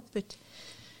har jobbet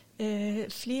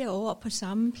flere år på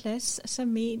samme plads, så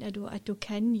mener du at du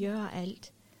kan gjøre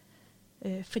alt.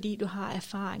 Fordi du har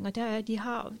erfaring, og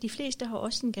de fleste har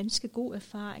også en ganske god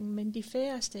erfaring, men de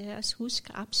færreste af os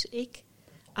husker ikke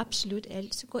absolut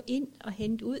alt. Så gå ind og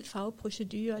hente ud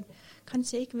fagproceduren,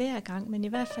 kanskje ikke hver gang, men i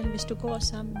hvert fald hvis du går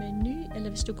sammen med en ny, eller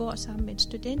hvis du går sammen med en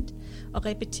student, og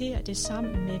repeterer det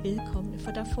sammen med vedkommende,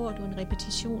 for der får du en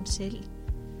repetition selv.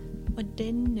 Og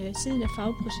den siden af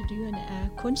fagprocedurerne er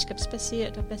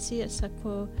kundskabsbaseret og baserer sig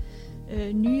på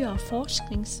nyere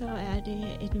forskning, så er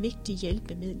det et vigtigt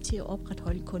hjælpemiddel til at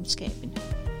opretholde kundskaben.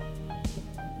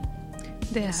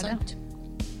 Det er det.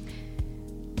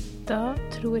 Da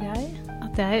tror jeg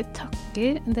at jeg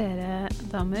takker dere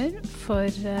damer for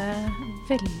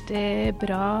veldig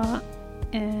bra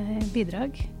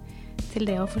bidrag til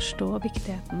det å forstå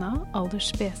viktigheten av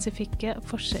aldersspesifikke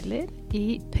forskjeller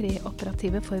i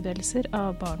preoperative forberedelser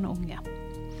av barn og unge.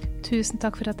 Tusen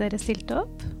takk for at dere stilte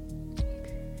opp.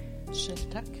 Selv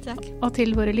takk. Takk. Og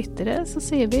til våre lyttere så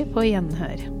sier vi på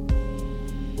gjenhør.